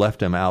 you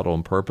left him out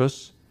on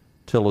purpose?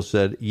 Tillis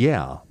said,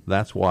 yeah,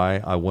 that's why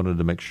I wanted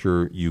to make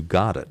sure you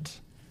got it.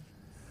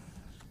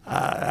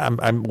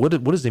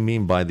 What does he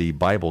mean by the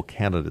Bible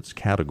candidates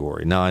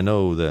category? Now, I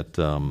know that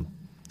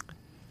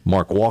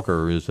Mark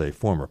Walker is a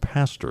former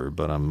pastor,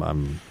 but am I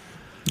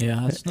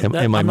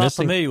not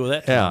missing, familiar with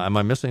that. Yeah, am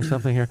I missing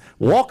something here?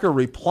 Walker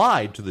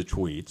replied to the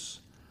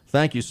tweets,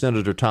 thank you,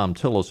 Senator Thom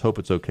Tillis. Hope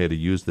it's okay to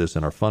use this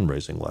in our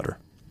fundraising letter.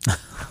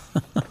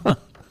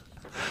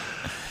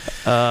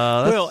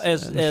 Well,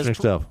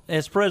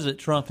 as President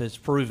Trump has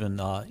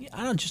proven,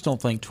 I just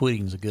don't think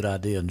tweeting is a good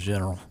idea in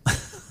general.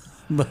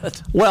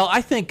 Well,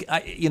 I think,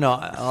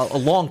 a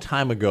long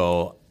time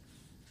ago,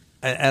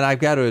 and I've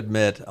got to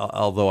admit,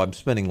 although I'm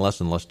spending less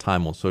and less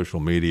time on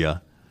social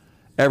media,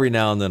 every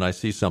now and then I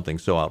see something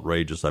so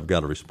outrageous, I've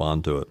got to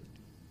respond to it.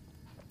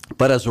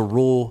 But as a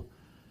rule,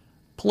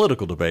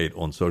 political debate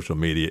on social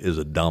media is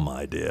a dumb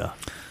idea.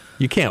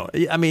 You can't.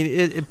 I mean,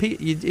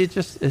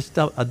 it's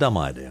a dumb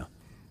idea.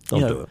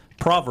 Don't do it.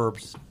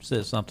 Proverbs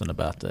says something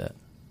about that.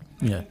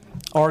 Yeah,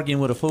 arguing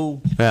with a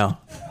fool. Yeah.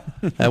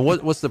 And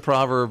what's the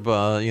proverb?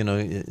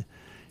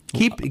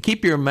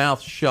 Keep your mouth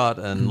shut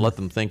and let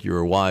them think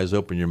you're wise.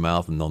 Open your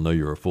mouth and they'll know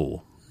you're a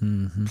fool.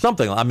 Mm-hmm.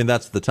 Something. I mean,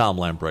 that's the Tom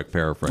Lamprecht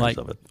paraphrase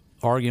of it.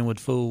 Arguing with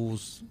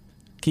fools.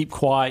 Keep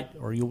quiet,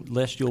 or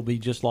lest you'll be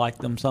just like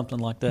them. Something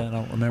like that. I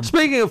don't remember.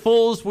 Speaking of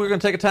fools, we're going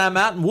to take a time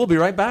out and we'll be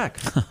right back.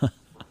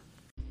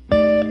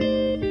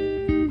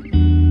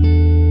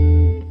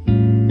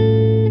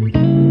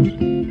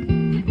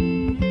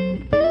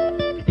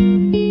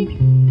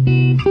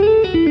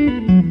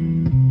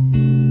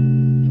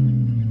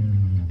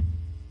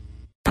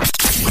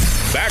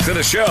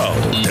 The show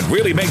that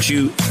really makes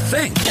you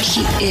think.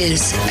 He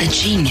is a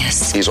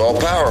genius. He's all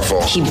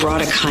powerful. He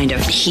brought a kind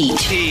of heat.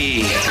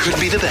 He could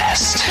be the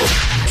best.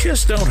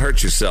 Just don't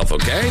hurt yourself,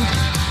 okay?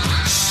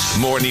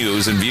 More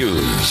news and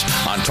views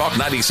on Talk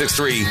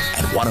 96.3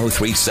 and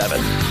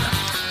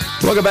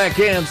 103.7. Welcome back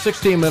in.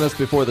 16 minutes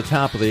before the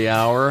top of the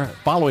hour.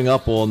 Following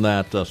up on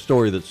that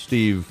story that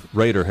Steve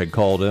Rader had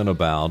called in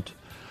about,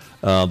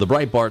 the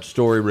Breitbart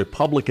story,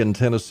 Republican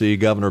Tennessee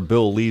Governor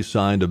Bill Lee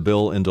signed a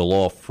bill into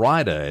law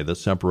Friday that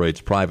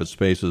separates private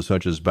spaces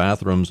such as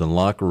bathrooms and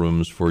locker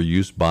rooms for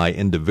use by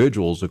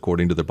individuals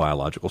according to their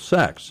biological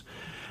sex.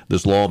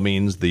 This law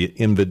means the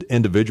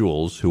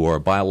individuals who are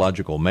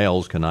biological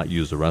males cannot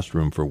use the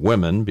restroom for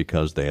women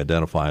because they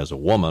identify as a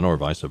woman or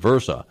vice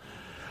versa.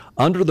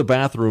 Under the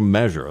bathroom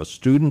measure, a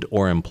student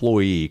or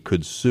employee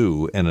could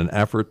sue in an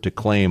effort to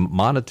claim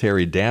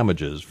monetary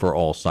damages for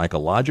all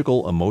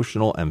psychological,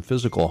 emotional, and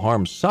physical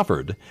harm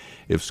suffered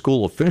if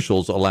school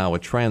officials allow a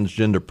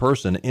transgender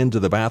person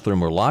into the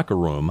bathroom or locker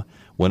room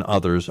when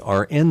others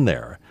are in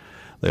there.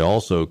 They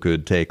also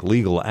could take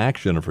legal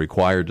action if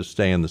required to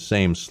stay in the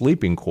same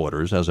sleeping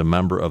quarters as a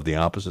member of the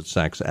opposite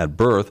sex at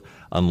birth,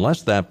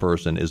 unless that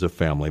person is a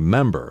family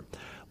member.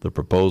 The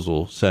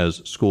proposal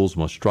says schools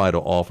must try to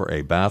offer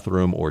a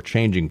bathroom or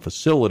changing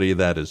facility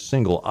that is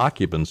single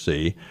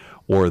occupancy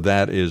or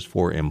that is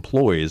for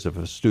employees if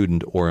a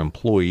student or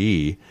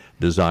employee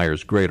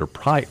desires greater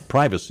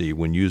privacy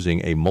when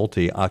using a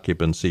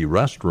multi-occupancy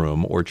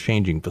restroom or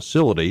changing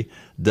facility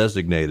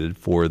designated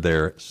for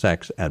their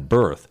sex at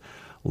birth.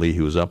 Lee,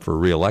 who is up for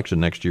re-election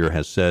next year,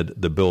 has said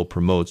the bill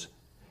promotes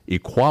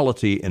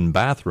equality in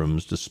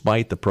bathrooms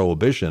despite the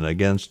prohibition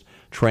against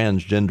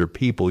transgender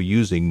people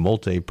using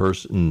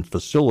multi-person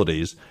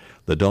facilities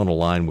that don't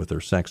align with their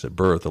sex at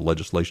birth. The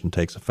legislation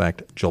takes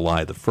effect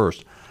July the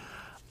 1st.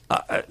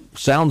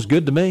 Sounds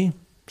good to me.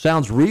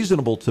 Sounds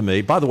reasonable to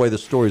me. By the way,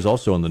 this story is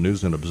also in the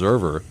News and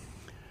Observer.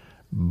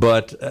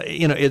 But,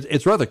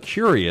 it's rather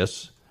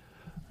curious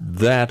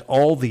that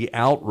all the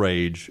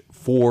outrage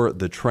for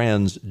the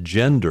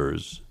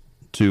transgenders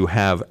to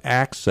have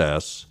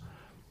access,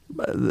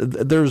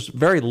 there's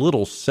very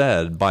little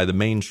said by the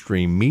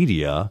mainstream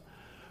media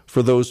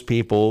for those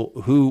people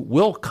who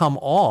will come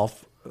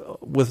off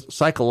with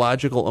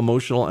psychological,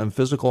 emotional, and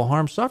physical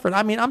harm suffered.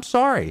 I mean, I'm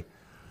sorry.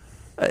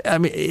 I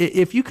mean,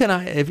 if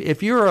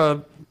you're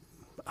a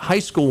high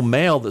school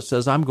male that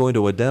says I'm going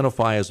to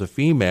identify as a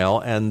female,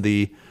 and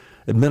the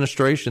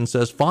administration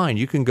says, fine,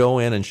 you can go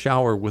in and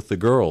shower with the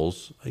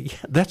girls,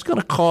 that's going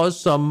to cause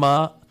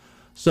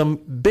some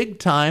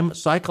big-time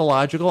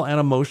psychological and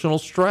emotional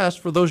stress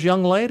for those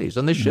young ladies,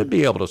 and they should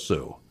be able to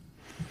sue.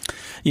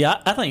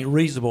 Yeah, I think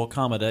reasonable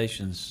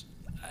accommodations.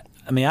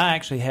 I mean, I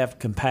actually have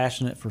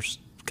compassion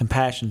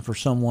for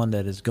someone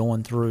that is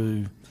going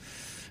through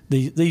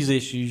these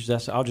issues.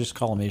 I'll just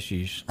call them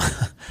issues.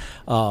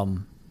 But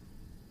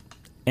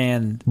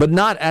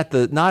not at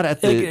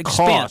the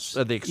cost,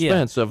 at the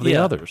expense of the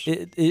others.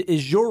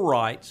 Is your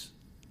rights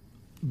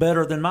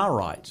better than my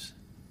rights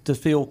to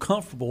feel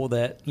comfortable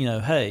that,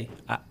 hey,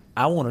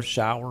 I want to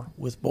shower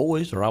with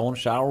boys, or I want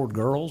to shower with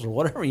girls, or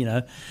whatever,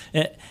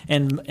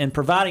 and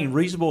providing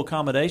reasonable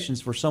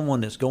accommodations for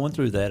someone that's going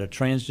through that, a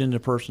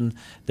transgender person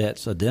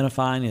that's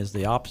identifying as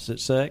the opposite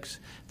sex,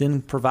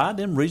 then provide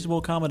them reasonable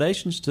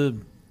accommodations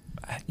to,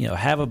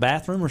 have a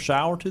bathroom or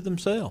shower to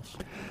themselves.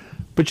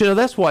 But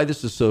that's why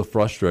this is so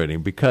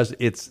frustrating, because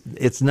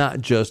it's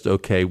not just,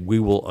 okay, we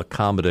will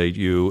accommodate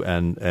you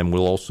and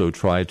we'll also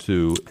try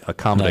to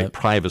accommodate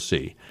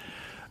privacy.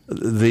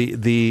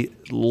 The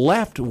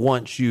left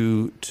wants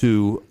you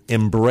to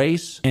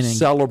embrace,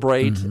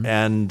 celebrate,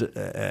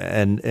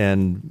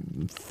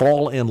 and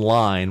fall in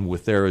line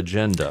with their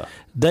agenda.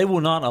 They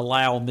will not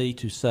allow me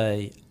to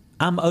say,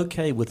 I'm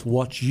okay with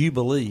what you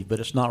believe, but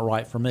it's not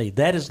right for me.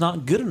 That is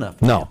not good enough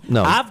for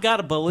No. I've got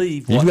to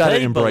believe what You've got they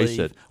to embrace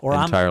believe, it or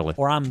entirely.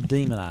 I'm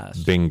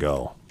demonized.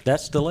 Bingo.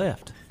 That's the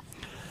left.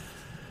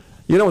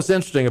 What's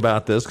interesting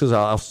about this, because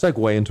I'll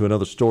segue into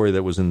another story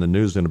that was in the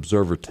News and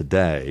Observer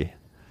today.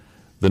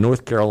 The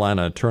North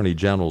Carolina Attorney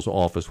General's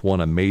office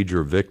won a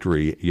major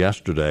victory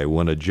yesterday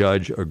when a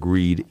judge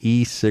agreed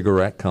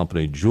e-cigarette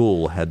company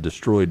Juul had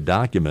destroyed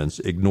documents,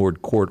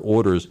 ignored court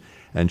orders,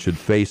 and should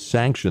face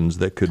sanctions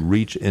that could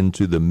reach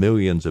into the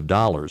millions of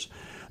dollars.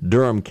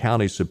 Durham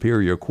County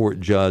Superior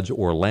Court Judge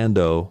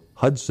Orlando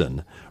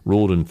Hudson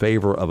ruled in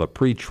favor of a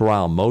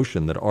pretrial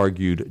motion that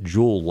argued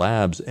Juul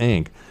Labs,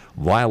 Inc.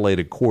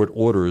 violated court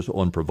orders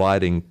on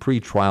providing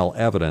pretrial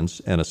evidence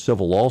in a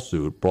civil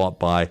lawsuit brought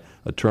by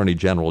Attorney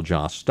General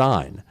Josh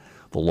Stein.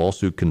 The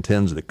lawsuit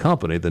contends the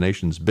company, the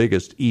nation's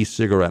biggest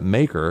e-cigarette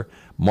maker,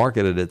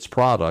 marketed its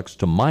products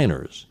to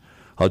minors.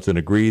 Hudson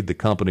agreed the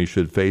company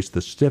should face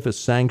the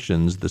stiffest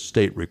sanctions the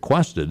state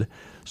requested,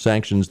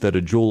 sanctions that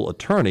a Juul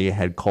attorney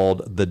had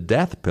called the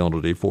death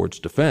penalty for its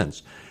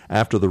defense.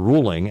 After the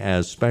ruling,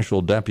 as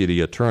Special Deputy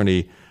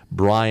Attorney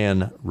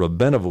Brian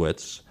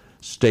Rabinowitz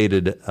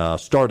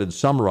started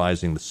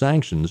summarizing the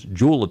sanctions,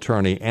 Juul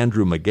attorney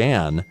Andrew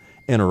McGann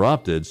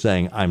interrupted,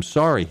 saying, "I'm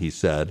sorry," he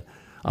said.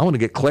 "I want to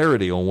get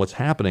clarity on what's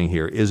happening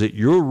here. Is it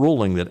your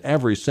ruling that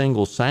every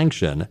single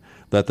sanction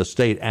that the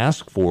state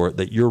asked for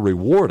that you're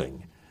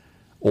rewarding?"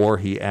 Or,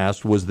 he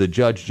asked, was the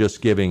judge just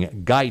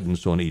giving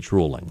guidance on each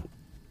ruling?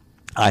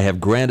 "I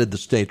have granted the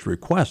state's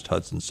request,"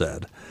 Hudson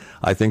said.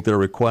 "I think their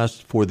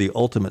request for the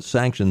ultimate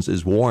sanctions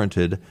is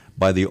warranted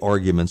by the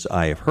arguments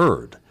I have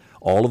heard."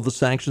 "All of the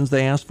sanctions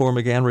they asked for,"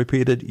 McGann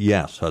repeated.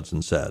 "Yes,"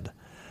 Hudson said.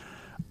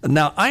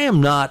 Now, I am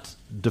not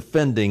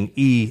defending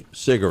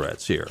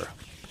e-cigarettes here.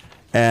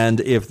 And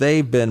if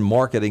they've been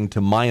marketing to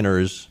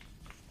minors,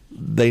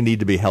 they need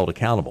to be held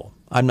accountable.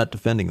 I'm not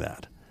defending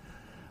that.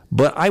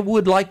 But I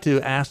would like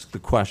to ask the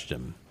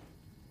question,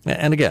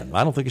 and again,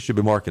 I don't think it should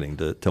be marketing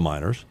to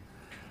minors.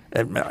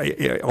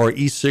 Are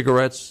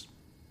e-cigarettes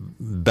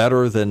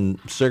better than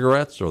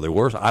cigarettes? Or are they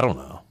worse? I don't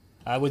know.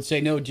 I would say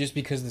no, just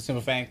because of the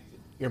simple fact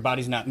your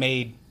body's not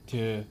made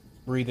to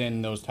breathe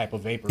in those type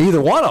of vapors.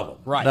 Either one of them.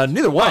 Right. Now,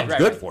 neither one of them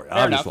is good for you,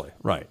 obviously.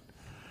 Right.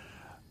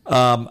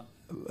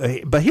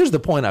 But here's the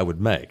point I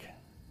would make,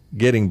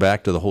 getting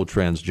back to the whole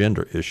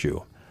transgender issue.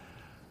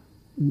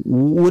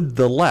 Would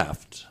the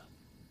left,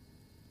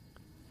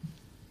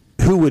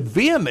 who would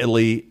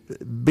vehemently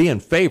be in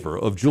favor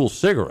of Juul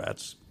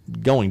cigarettes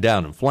going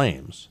down in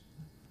flames,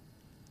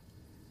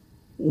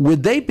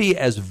 would they be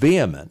as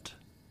vehement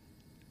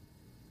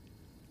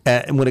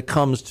when it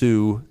comes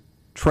to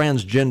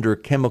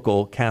transgender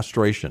chemical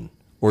castration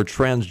or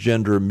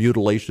transgender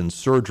mutilation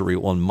surgery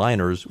on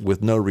minors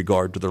with no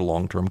regard to their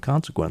long-term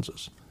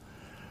consequences?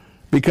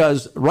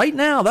 Because right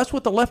now, that's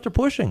what the left are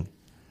pushing.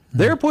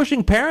 They're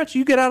pushing parents,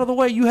 you get out of the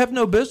way, you have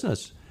no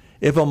business.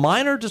 If a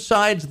minor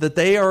decides that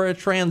they are a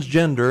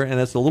transgender and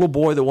it's a little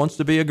boy that wants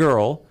to be a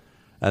girl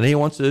and he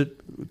wants to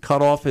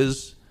cut off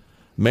his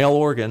male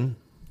organ,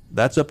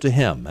 that's up to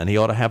him, and he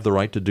ought to have the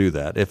right to do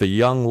that. If a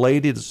young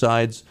lady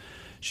decides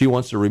she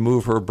wants to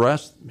remove her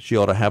breast, she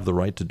ought to have the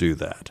right to do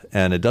that.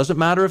 And it doesn't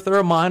matter if they're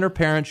a minor,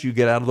 parents, you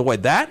get out of the way.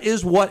 That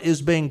is what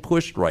is being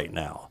pushed right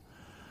now.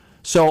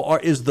 So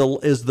is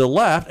the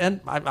left,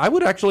 and I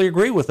would actually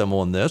agree with them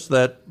on this,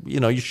 that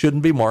you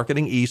shouldn't be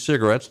marketing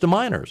e-cigarettes to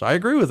minors. I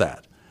agree with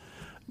that.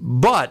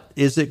 But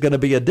is it going to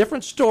be a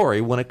different story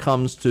when it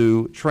comes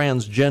to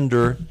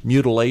transgender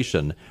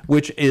mutilation,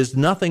 which is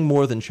nothing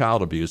more than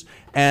child abuse?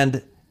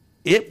 And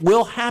it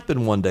will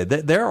happen one day.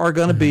 There are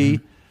going to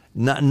be,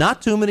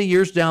 not too many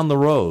years down the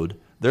road,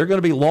 there are going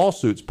to be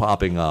lawsuits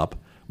popping up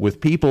with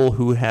people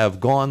who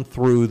have gone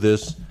through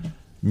this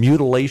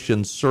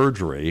mutilation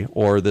surgery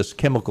or this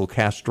chemical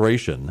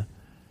castration,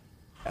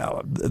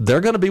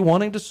 they're going to be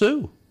wanting to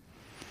sue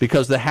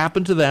because that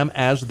happened to them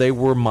as they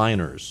were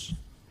minors.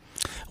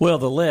 Well,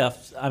 the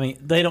left, I mean,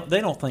 they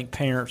don't think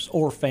parents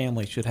or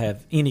families should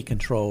have any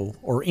control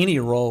or any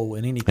role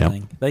in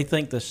anything. Yep. They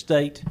think the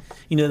state,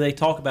 they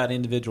talk about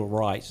individual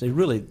rights. They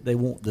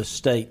want the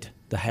state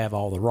to have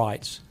all the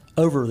rights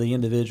over the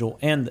individual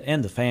and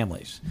the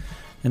families.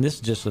 And this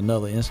is just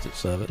another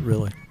instance of it,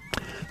 really.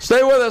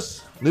 Stay with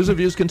us. News and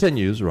Views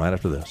continues right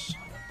after this.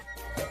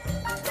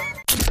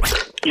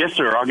 Yes,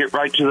 sir. I'll get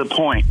right to the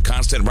point.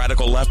 Constant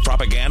radical left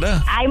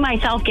propaganda. I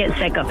myself get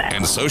sick of it.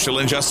 And social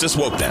injustice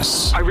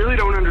wokeness. I really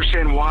don't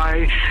understand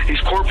why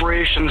these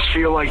corporations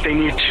feel like they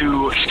need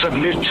to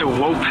submit to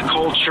woke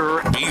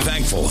culture. Be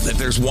thankful that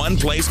there's one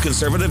place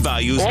conservative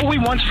values. All we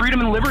want is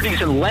freedom and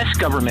liberties and less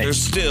government. They're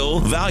still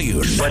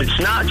valued. But it's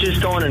not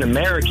just on an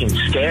American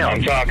scale.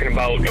 I'm talking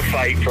about the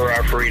fight for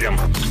our freedom.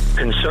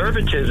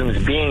 Conservatism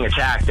is being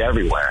attacked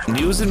everywhere.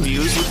 News and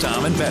Views with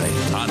Tom and Benny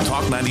on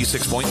Talk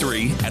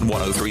 96.3 and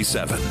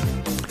 103.7.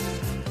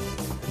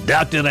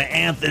 Dr.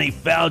 Anthony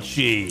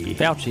Fauci.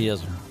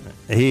 Fauciism.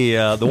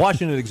 The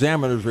Washington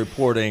Examiner is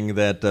reporting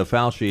that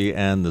Fauci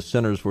and the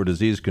Centers for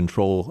Disease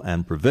Control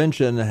and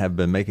Prevention have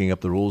been making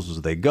up the rules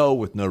as they go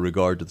with no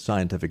regard to the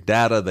scientific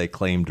data they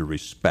claim to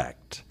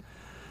respect.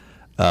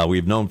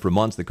 We've known for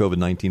months that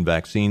COVID-19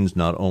 vaccines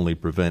not only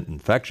prevent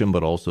infection,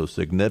 but also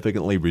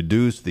significantly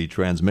reduce the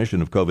transmission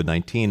of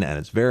COVID-19 and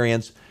its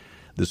variants.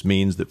 This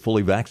means that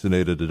fully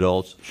vaccinated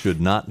adults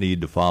should not need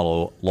to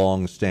follow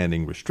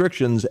long-standing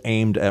restrictions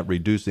aimed at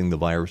reducing the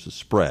virus's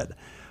spread.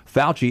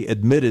 Fauci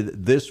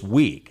admitted this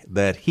week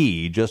that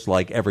he, just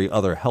like every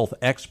other health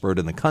expert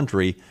in the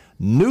country,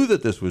 knew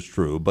that this was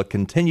true, but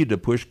continued to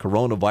push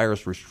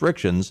coronavirus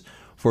restrictions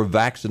for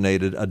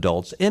vaccinated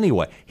adults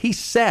anyway.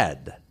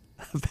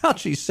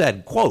 Fauci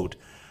said, quote,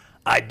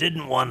 "I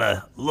didn't want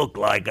to look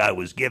like I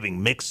was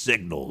giving mixed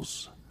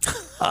signals."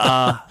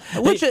 But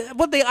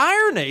the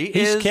irony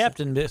is... He's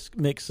Captain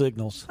Mixed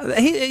Signals.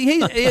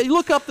 You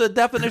look up the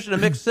definition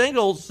of mixed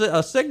signals,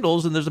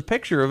 and there's a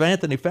picture of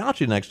Anthony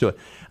Fauci next to it.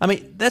 I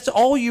mean, that's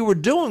all you were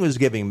doing was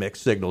giving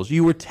mixed signals.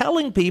 You were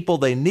telling people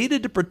they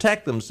needed to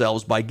protect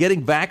themselves by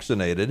getting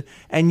vaccinated,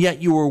 and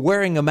yet you were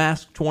wearing a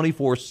mask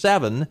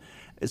 24/7.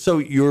 So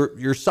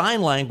your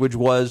sign language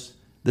was,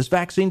 this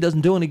vaccine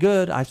doesn't do any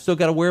good. I've still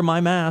got to wear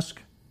my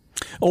mask.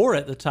 Or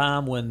at the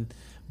time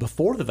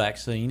before the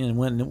vaccine and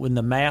when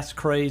the mask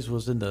craze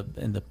was in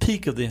the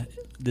peak of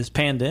this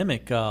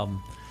pandemic,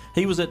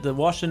 he was at the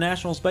Washington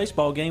Nationals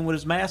baseball game with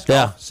his mask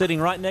off,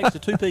 sitting right next to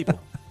two people.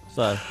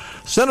 So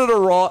Senator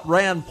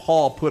Rand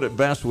Paul put it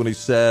best when he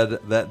said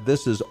that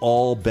this has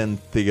all been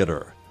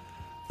theater,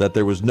 that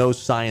there was no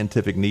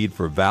scientific need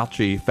for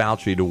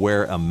Fauci to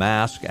wear a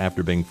mask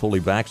after being fully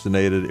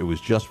vaccinated. It was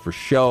just for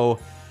show.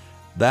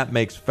 That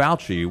makes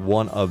Fauci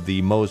one of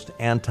the most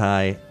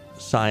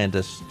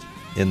anti-scientists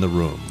in the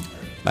room.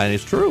 And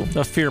it's true.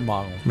 A fear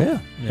model.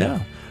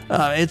 Yeah.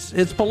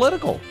 It's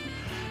political.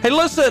 Hey,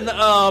 listen,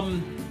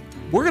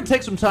 we're going to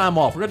take some time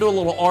off. We're going to do a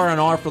little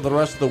R&R for the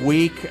rest of the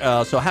week.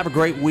 So have a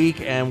great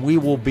week, and we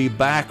will be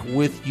back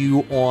with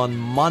you on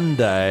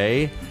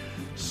Monday.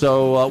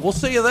 So we'll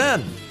see you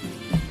then.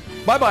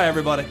 Bye-bye,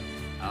 everybody.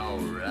 All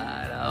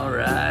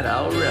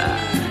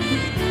right.